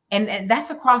 And that's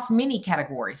across many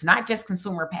categories, not just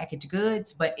consumer packaged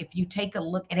goods, but if you take a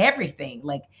look at everything,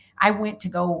 like I went to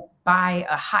go buy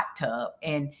a hot tub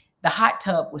and the hot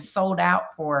tub was sold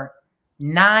out for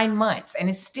 9 months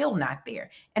and it's still not there.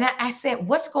 And I said,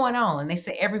 what's going on? And they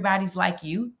said, everybody's like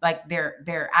you, like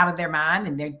they're out of their mind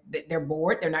and they're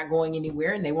bored. They're not going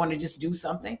anywhere and they want to just do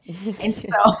something. And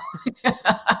so,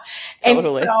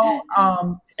 totally. And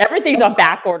so, everything's on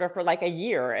back order for like a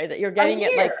year. You're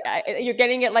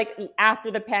getting it like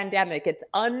after the pandemic. It's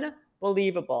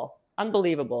unbelievable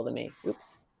to me.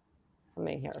 Oops. Let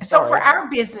me hear. So for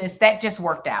our business, that just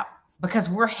worked out because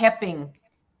we're helping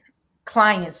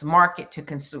clients market to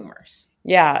consumers.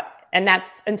 Yeah.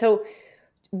 So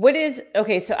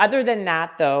other than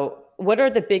that though, what are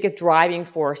the biggest driving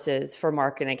forces for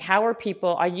marketing? How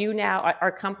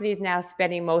are companies now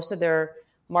spending most of their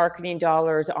marketing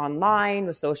dollars online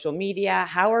with social media?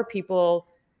 How are people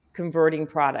converting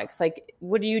products? Like,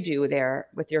 what do you do there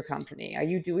with your company? Are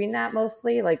you doing that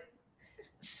mostly?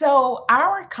 So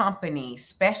our company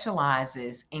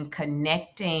specializes in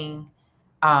connecting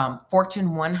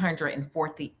Fortune 100 and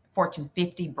Fortune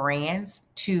 50 brands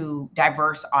to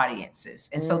diverse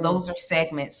audiences. And so those are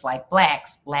segments like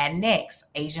Blacks, Latinx,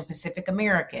 Asian Pacific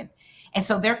American. And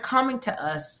so they're coming to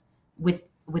us with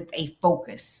a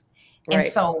focus. Right. And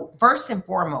so first and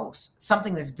foremost,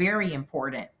 something that's very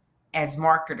important as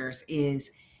marketers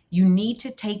is you need to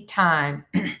take time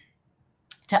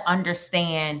to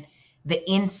understand the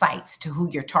insights to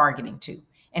who you're targeting to.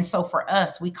 And so for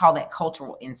us, we call that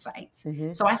cultural insights.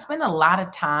 Mm-hmm. So I spend a lot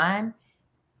of time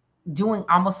doing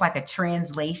almost like a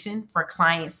translation for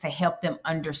clients to help them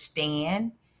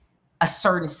understand a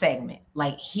certain segment.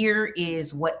 Like, here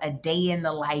is what a day in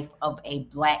the life of a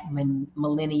Black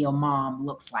millennial mom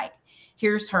looks like.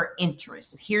 Here's her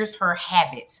interests. Here's her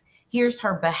habits. Here's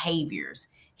her behaviors.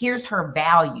 Here's her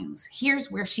values. Here's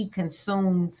where she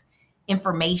consumes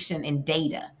information and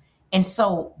data. And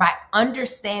so by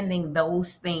understanding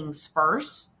those things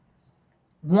first,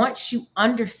 once you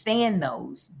understand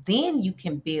those, then you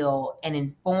can build an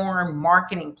informed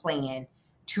marketing plan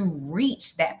to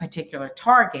reach that particular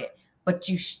target. But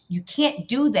you can't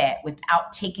do that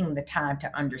without taking the time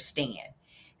to understand.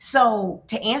 So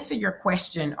to answer your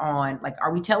question on, like,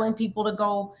 are we telling people to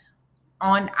go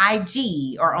on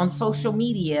IG or on social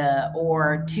media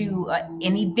or to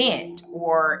an event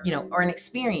or, or an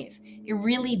experience. It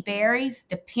really varies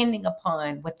depending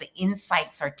upon what the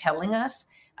insights are telling us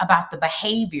about the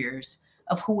behaviors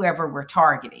of whoever we're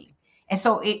targeting. And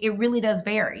so it really does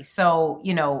vary. So,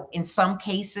 in some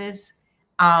cases,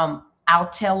 I'll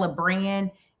tell a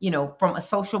brand, from a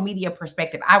social media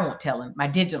perspective, I won't tell them. My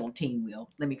digital team will.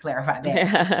 Let me clarify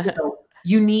that.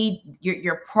 You need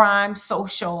your prime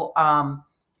social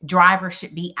driver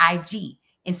should be IG.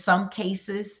 In some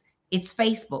cases, it's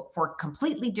Facebook for a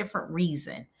completely different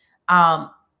reason.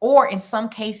 Or in some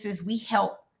cases, we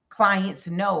help clients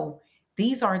know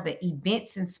these are the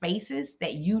events and spaces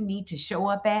that you need to show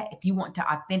up at if you want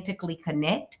to authentically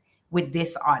connect with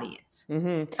this audience.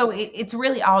 Mm-hmm. So it's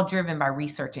really all driven by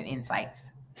research and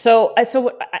insights. So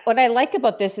what I like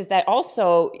about this is that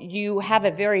also you have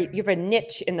a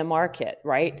niche in the market,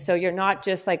 right? So you're not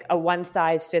just like a one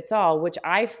size fits all, which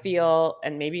I feel,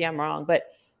 and maybe I'm wrong, but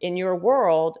in your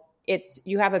world,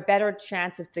 you have a better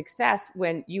chance of success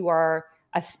when you are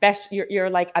you're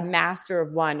like a master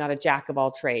of one, not a jack of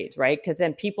all trades, right? Because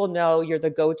then people know you're the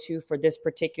go-to for this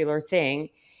particular thing,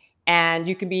 and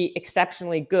you can be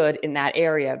exceptionally good in that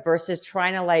area versus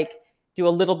trying to like do a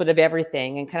little bit of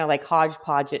everything and kind of like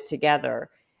hodgepodge it together.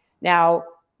 Now,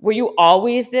 were you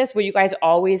guys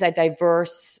always a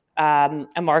diverse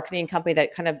a marketing company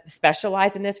that kind of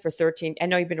specialized in this for 13? I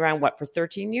know you've been around for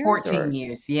 13 years? 14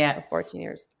 years, yeah. 14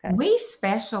 years. Okay. We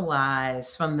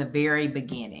specialize from the very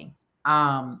beginning.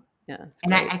 And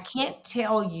I can't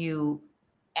tell you,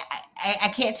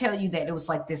 I can't tell you that it was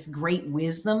like this great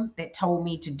wisdom that told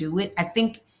me to do it. I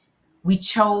think we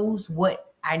chose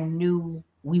what I knew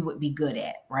we would be good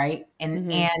at, right?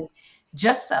 And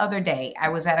just the other day, I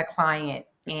was at a client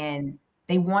and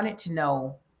they wanted to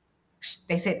know,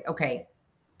 they said, okay,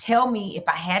 tell me if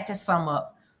I had to sum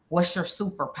up, what's your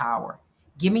superpower?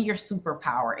 Give me your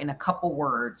superpower in a couple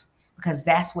words, because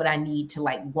that's what I need to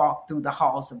like walk through the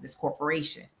halls of this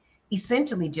corporation.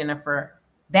 Essentially, Jennifer,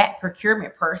 that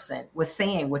procurement person was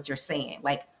saying what you're saying.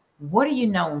 Like, what are you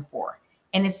known for?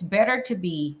 And it's better to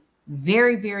be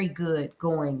very, very good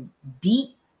going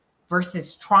deep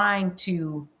versus trying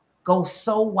to go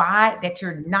so wide that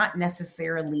you're not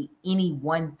necessarily any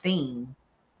one thing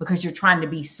because you're trying to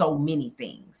be so many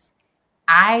things.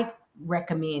 I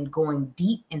recommend going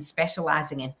deep and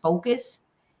specializing in focus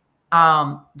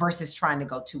versus trying to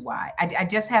go too wide. I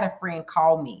just had a friend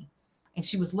call me and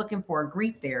she was looking for a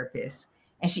grief therapist,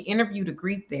 and she interviewed a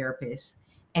grief therapist,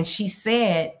 and she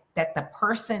said that the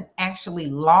person actually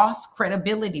lost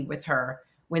credibility with her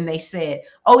when they said,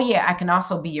 oh yeah, I can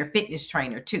also be your fitness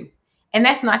trainer too. And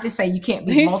that's not to say you can't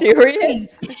be multiple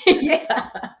things. Yeah.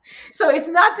 So it's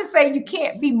not to say you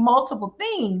can't be multiple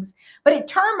things, but it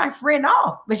turned my friend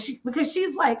off. Because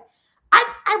she's like,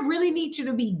 I really need you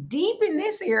to be deep in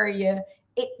this area,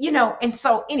 And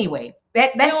so anyway,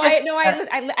 I'm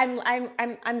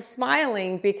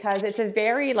smiling because it's a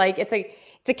very like it's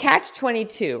a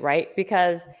catch-22, right?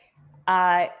 Because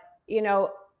not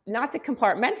to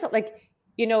compartmentalize,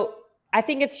 I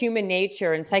think it's human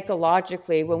nature and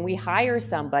psychologically when we hire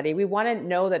somebody, we want to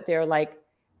know that they're like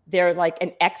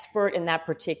an expert in that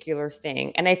particular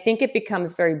thing. And I think it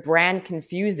becomes very brand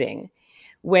confusing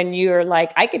when you're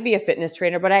like, I could be a fitness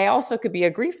trainer, but I also could be a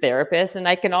grief therapist. And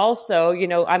I can also,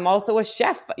 I'm also a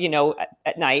chef,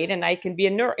 at night, and I can be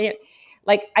a nurse.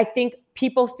 Like, I think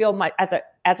people feel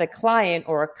as a client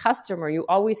or a customer, you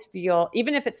always feel,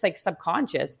 even if it's like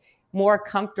subconscious, more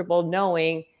comfortable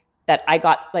knowing that I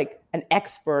got like an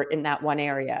expert in that one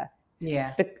area.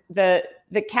 Yeah. The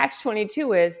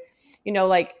catch-22 is,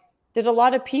 like there's a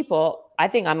lot of people, I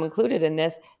think I'm included in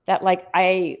this, that like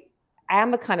I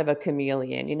am a kind of a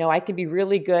chameleon. I can be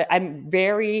really good. I'm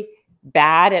very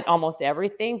bad at almost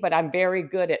everything, but I'm very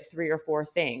good at 3 or 4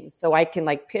 things. So I can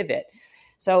like pivot.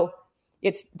 So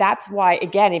that's why,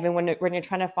 again, even when you're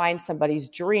trying to find somebody's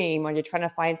dream, when you're trying to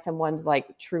find someone's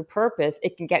like true purpose,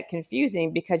 it can get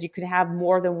confusing because you could have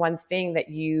more than one thing that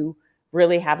you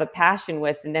really have a passion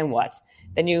with. And then what?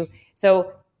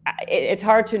 So it's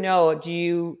hard to know. Do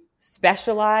you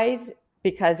specialize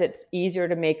because it's easier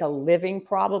to make a living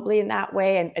probably in that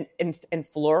way and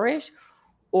flourish?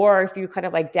 Or if you kind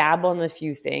of like dabble in a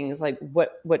few things, like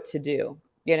what to do,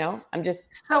 I'm just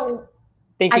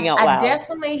thinking out loud.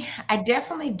 I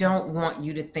definitely don't want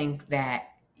you to think that,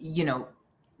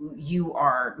 you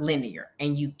are linear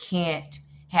and you can't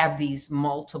have these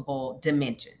multiple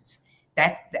dimensions.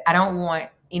 That I don't want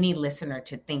any listener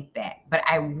to think that, but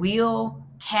I will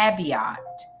caveat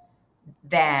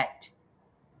that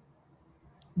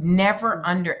never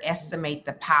underestimate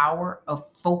the power of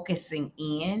focusing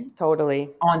in Totally.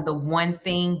 on the one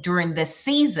thing during the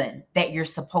season that you're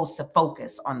supposed to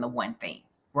focus on the one thing,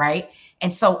 right?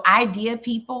 And so idea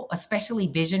people, especially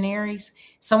visionaries,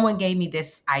 someone gave me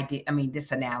this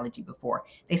this analogy before.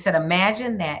 They said,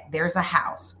 imagine that there's a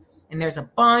house and there's a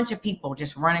bunch of people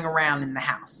just running around in the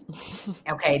house.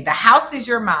 Okay, the house is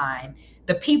your mind,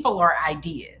 the people are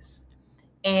ideas.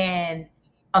 And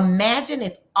imagine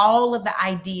if all of the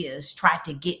ideas tried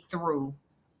to get through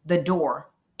the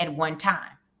door at one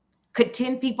time. Could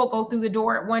 10 people go through the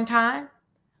door at one time?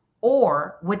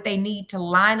 Or would they need to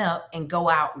line up and go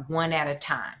out one at a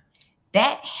time?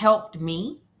 That helped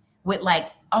me with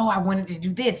I wanted to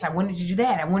do this. I wanted to do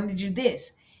that. I wanted to do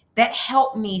this. That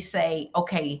helped me say,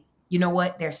 okay, you know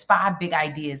what? There's 5 big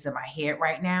ideas in my head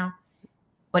right now,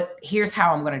 but here's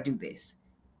how I'm going to do this.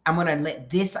 I'm going to let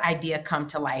this idea come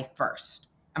to life first.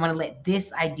 I'm going to let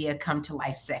this idea come to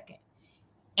life second.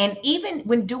 And even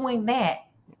when doing that,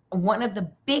 one of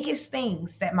the biggest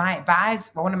things that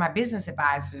one of my business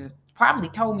advisors probably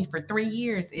told me for 3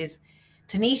 years is,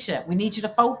 Tanisha, we need you to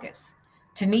focus.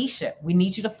 Tanisha, we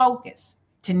need you to focus.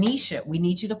 Tanisha, we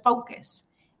need you to focus.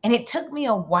 And it took me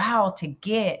a while to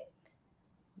get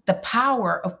the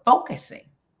power of focusing.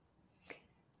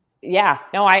 Yeah,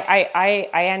 no,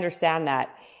 I understand that.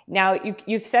 Now,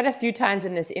 you've said a few times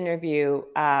in this interview,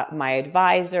 my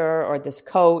advisor or this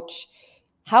coach.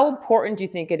 How important do you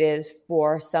think it is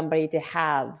for somebody to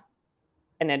have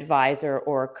an advisor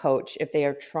or a coach if they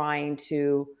are trying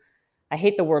to, I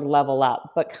hate the word level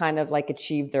up, but kind of like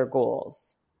achieve their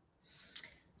goals?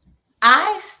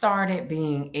 I started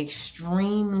being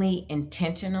extremely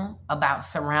intentional about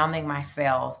surrounding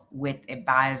myself with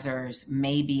advisors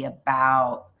maybe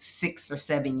about 6 or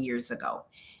 7 years ago.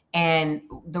 And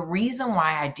the reason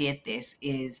why I did this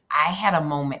is I had a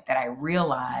moment that I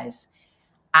realized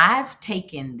I've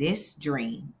taken this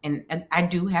dream, and I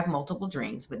do have multiple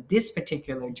dreams, but this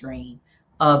particular dream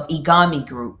of Igami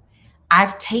Group,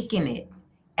 I've taken it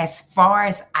as far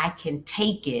as I can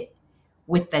take it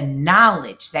with the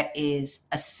knowledge that is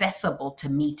accessible to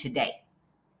me today.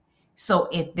 So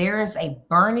if there is a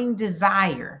burning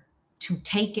desire to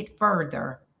take it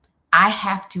further, I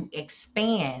have to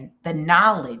expand the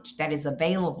knowledge that is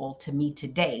available to me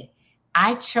today.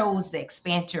 I chose the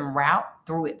expansion route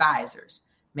through advisors.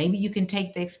 Maybe you can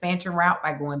take the expansion route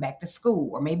by going back to school,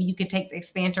 or maybe you can take the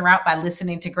expansion route by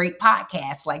listening to great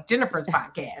podcasts like Jennifer's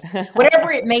podcast.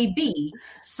 Whatever it may be,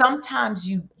 sometimes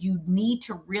you need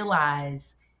to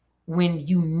realize when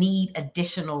you need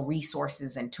additional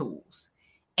resources and tools.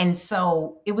 And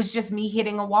so it was just me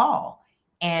hitting a wall,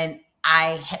 and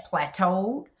I had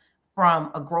plateaued from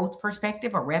a growth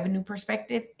perspective, a revenue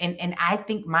perspective. And I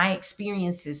think my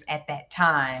experiences at that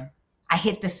time, I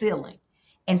hit the ceiling.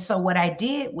 And so what I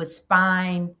did was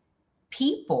find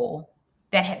people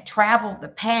that had traveled the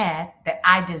path that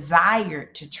I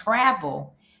desired to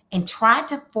travel and try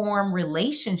to form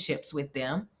relationships with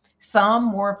them. Some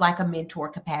more of like a mentor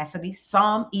capacity,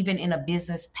 some even in a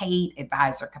business paid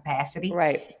advisor capacity.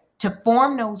 Right. To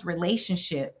form those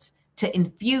relationships, to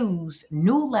infuse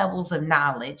new levels of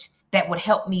knowledge that would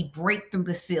help me break through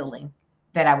the ceiling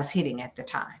that I was hitting at the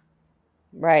time.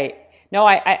 Right. No,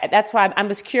 I that's why I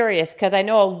was curious, because I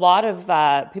know a lot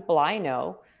of people I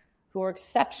know who are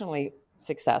exceptionally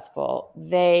successful.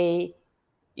 They're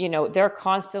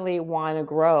constantly want to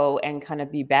grow and kind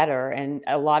of be better. And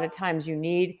a lot of times you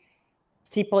need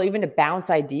people even to bounce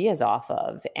ideas off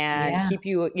of and keep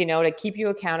you, to keep you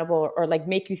accountable, or like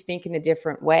make you think in a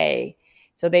different way.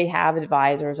 So they have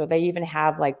advisors, or they even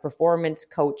have like performance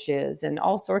coaches and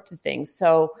all sorts of things.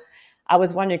 So I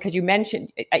was wondering, because you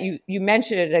mentioned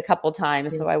it a couple of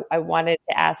times, so I wanted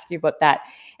to ask you about that.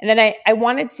 And then I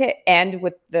wanted to end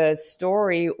with the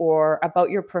story or about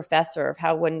your professor, of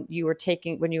how when you were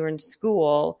in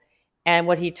school and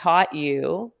what he taught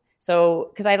you. So,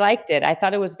 because I liked it, I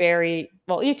thought it was very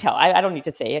well. You tell. I don't need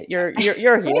to say it. You're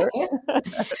here.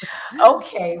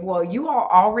 Okay. Well, you all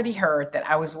already heard that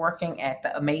I was working at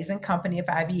the amazing company of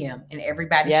IBM, and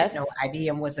everybody should know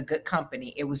IBM was a good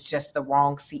company. It was just the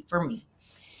wrong seat for me.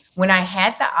 When I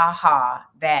had the aha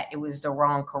that it was the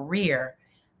wrong career,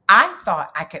 I thought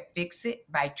I could fix it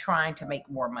by trying to make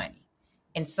more money.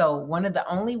 And so one of the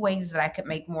only ways that I could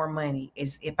make more money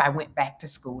is if I went back to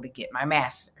school to get my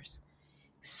master's.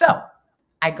 So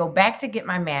I go back to get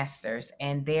my master's,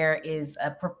 and there is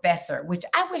a professor, which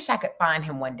I wish I could find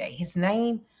him one day. His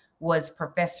name was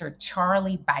Professor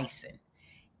Charlie Bison.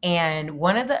 And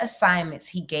one of the assignments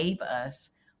he gave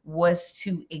us was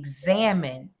to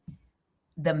examine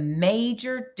the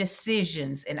major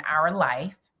decisions in our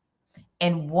life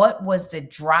and what was the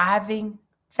driving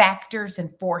factors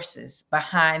and forces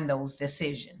behind those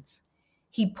decisions.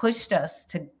 He pushed us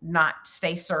to not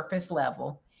stay surface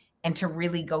level and to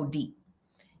really go deep.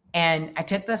 And I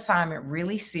took the assignment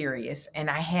really serious. And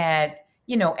I had,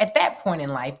 at that point in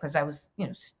life, because I was,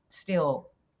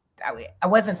 still, I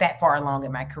wasn't that far along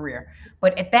in my career.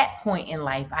 But at that point in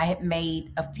life, I had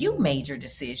made a few major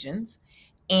decisions,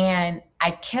 and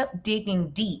I kept digging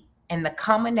deep. And the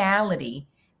commonality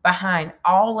behind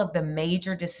all of the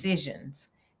major decisions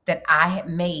that I had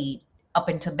made up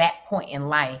until that point in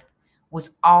life was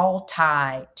all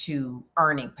tied to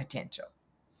earning potential.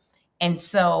 And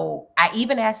so I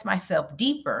even asked myself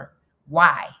deeper,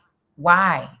 why?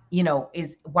 Why?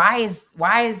 Why is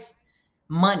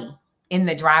money in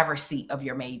the driver's seat of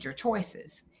your major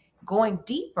choices? Going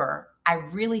deeper, I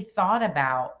really thought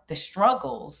about the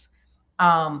struggles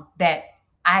that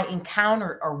I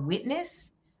encountered or witnessed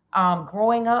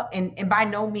growing up. And by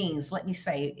no means, let me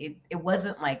say, it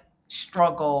wasn't like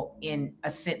struggle in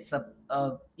a sense of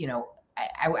I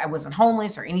wasn't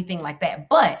homeless or anything like that.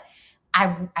 But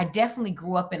I definitely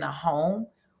grew up in a home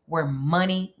where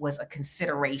money was a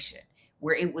consideration,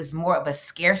 where it was more of a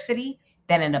scarcity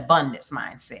than an abundance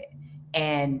mindset.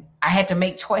 And I had to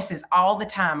make choices all the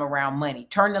time around money.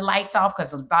 Turn the lights off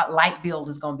because the light bill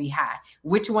is going to be high.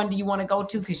 Which one do you want to go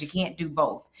to? Because you can't do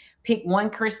both. Pick one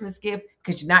Christmas gift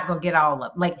because you're not going to get all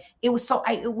of them. Like it was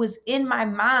it was in my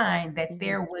mind that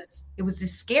it was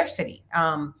this scarcity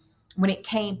when it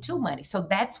came to money. So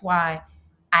that's why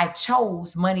I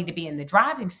chose money to be in the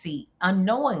driving seat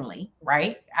unknowingly,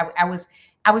 right? I was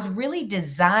really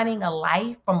designing a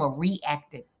life from a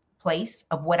reactive place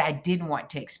of what I didn't want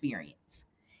to experience.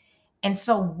 And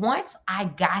so once I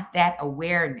got that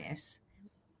awareness,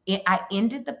 I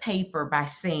ended the paper by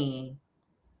saying,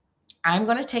 I'm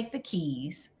going to take the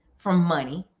keys from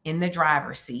money in the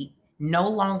driver's seat. No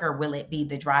longer will it be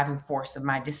the driving force of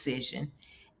my decision.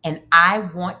 And I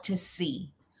want to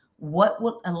see what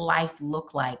would a life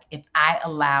look like if I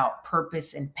allowed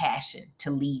purpose and passion to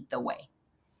lead the way.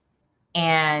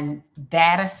 And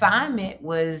that assignment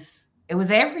was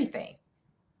everything.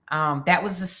 That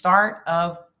was the start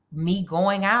of me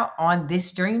going out on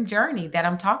this dream journey that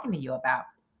I'm talking to you about.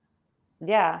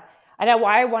 Yeah. I know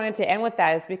why I wanted to end with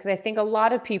that is because I think a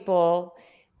lot of people,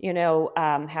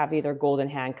 have either golden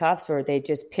handcuffs or they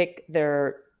just pick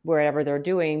wherever they're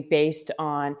doing based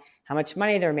on how much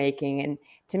money they're making. And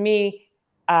to me,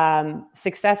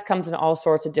 success comes in all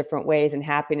sorts of different ways and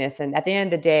happiness. And at the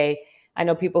end of the day, I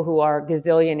know people who are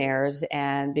gazillionaires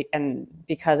and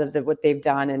because of what they've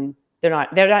done, and they're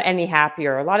not any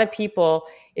happier. A lot of people,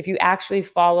 if you actually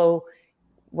follow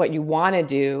what you want to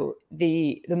do,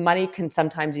 the money can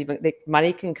sometimes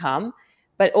money can come,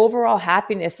 but overall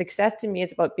happiness, success to me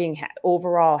is about being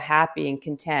overall happy and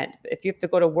content. If you have to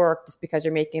go to work just because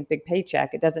you're making a big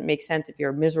paycheck, it doesn't make sense if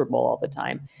you're miserable all the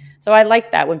time. So I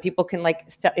like that when people can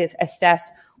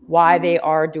assess why they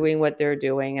are doing what they're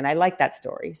doing. And I like that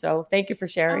story. So thank you for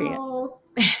sharing it.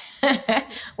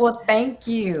 Well, thank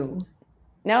you.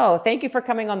 No, thank you for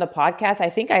coming on the podcast.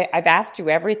 I think I've asked you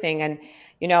everything, and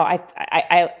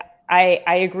I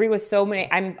agree with so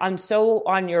many. I'm so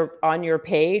on your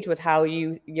page with how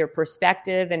your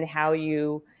perspective and how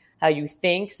you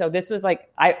think. So this was like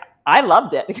I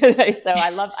loved it. So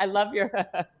I love your.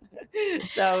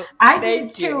 So I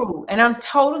did too, and I'm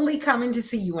totally coming to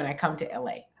see you when I come to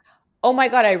LA. Oh my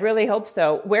God, I really hope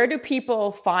so. Where do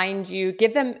people find you?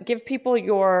 Give people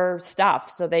your stuff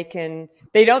so they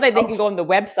know that they can go on the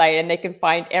website and they can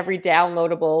find every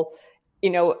downloadable,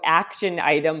 action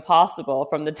item possible,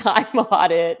 from the time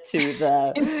audit to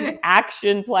the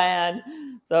action plan.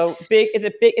 So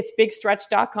it's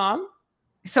bigstretch.com.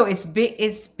 So it's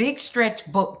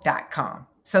bigstretchbook.com.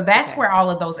 So that's where all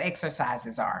of those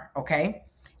exercises are. Okay.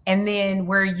 And then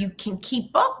where you can keep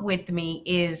up with me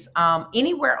is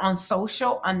anywhere on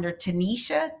social under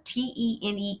Teneshia,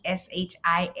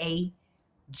 TENESHIA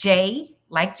J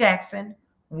like Jackson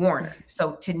Warner.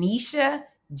 So Teneshia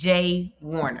J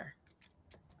Warner.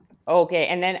 Okay.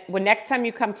 And then next time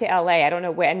you come to LA, I don't know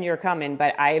when you're coming,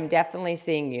 but I am definitely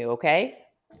seeing you. Okay.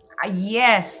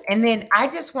 Yes. And then I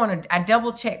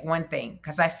double check one thing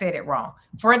because I said it wrong.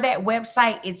 For that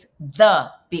website, it's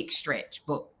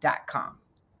thebigstretchbook.com.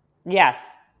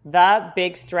 Yes,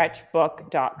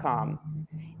 thebigstretchbook.com.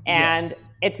 And yes.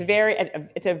 It's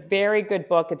a very good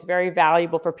book. It's very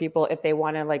valuable for people if they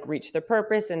want to reach their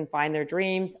purpose and find their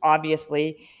dreams.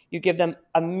 Obviously, you give them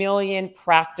a million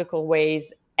practical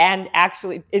ways, and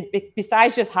actually,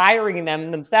 besides just hiring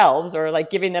them themselves or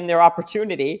giving them their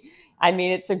opportunity, I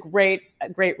mean, it's a great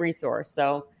resource.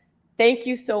 So thank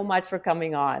you so much for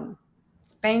coming on.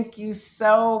 Thank you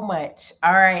so much.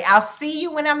 All right. I'll see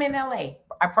you when I'm in LA.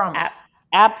 I promise.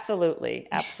 Absolutely.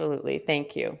 Absolutely.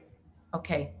 Thank you.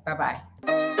 Okay. Bye-bye.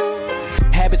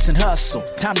 Habits and hustle,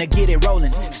 time to get it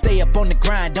rolling. Stay up on the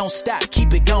grind, don't stop,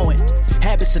 keep it going.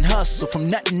 Habits and hustle, from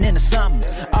nothing into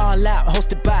something. All out,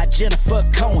 hosted by Jennifer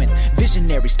Cohen.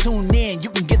 Visionaries, tune in, you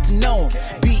can get to know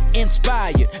them. Be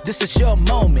inspired, this is your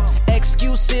moment.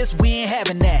 Excuses, we ain't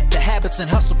having that. The Habits and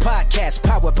Hustle podcast,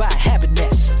 powered by Habit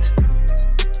Nest.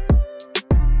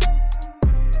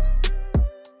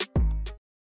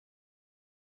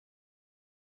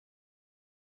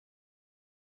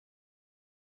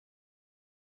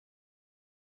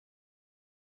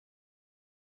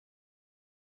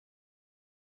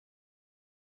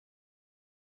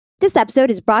 This episode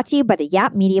is brought to you by the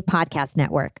Yap Media Podcast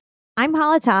Network. I'm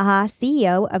Hala Taha,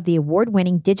 CEO of the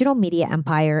award-winning digital media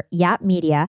empire, Yap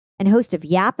Media, and host of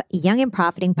Yap Young and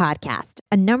Profiting Podcast,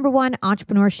 a #1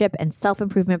 entrepreneurship and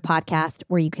self-improvement podcast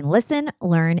where you can listen,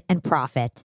 learn, and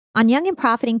profit. On Young and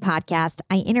Profiting Podcast,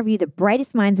 I interview the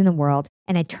brightest minds in the world,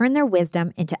 and I turn their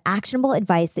wisdom into actionable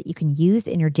advice that you can use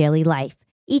in your daily life.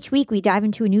 Each week, we dive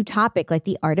into a new topic like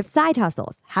the art of side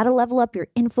hustles, how to level up your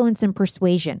influence and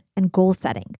persuasion, and goal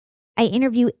setting. I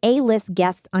interview A-list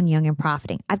guests on Young and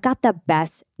Profiting. I've got the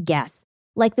best guests,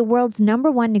 like the world's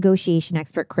 #1 negotiation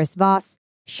expert, Chris Voss,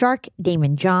 Shark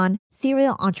Damon John,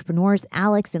 serial entrepreneurs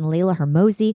Alex and Layla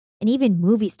Hermosi, and even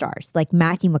movie stars like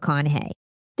Matthew McConaughey.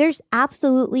 There's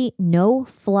absolutely no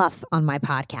fluff on my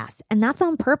podcast, and that's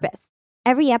on purpose.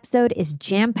 Every episode is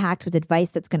jam-packed with advice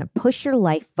that's going to push your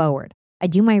life forward. I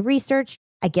do my research,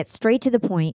 I get straight to the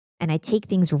point, and I take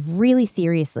things really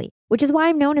seriously, which is why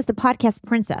I'm known as the podcast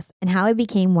princess and how I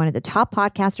became one of the top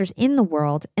podcasters in the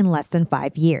world in less than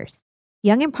 5 years.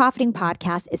 Young and Profiting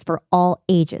Podcast is for all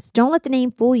ages. Don't let the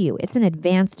name fool you. It's an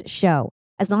advanced show.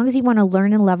 As long as you want to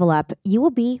learn and level up, you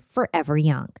will be forever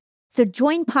young. So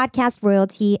join Podcast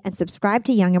Royalty and subscribe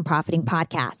to Young and Profiting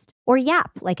Podcast, or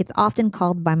YAP, like it's often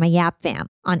called by my YAP fam,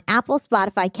 on Apple,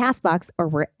 Spotify, CastBox, or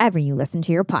wherever you listen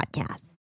to your podcasts.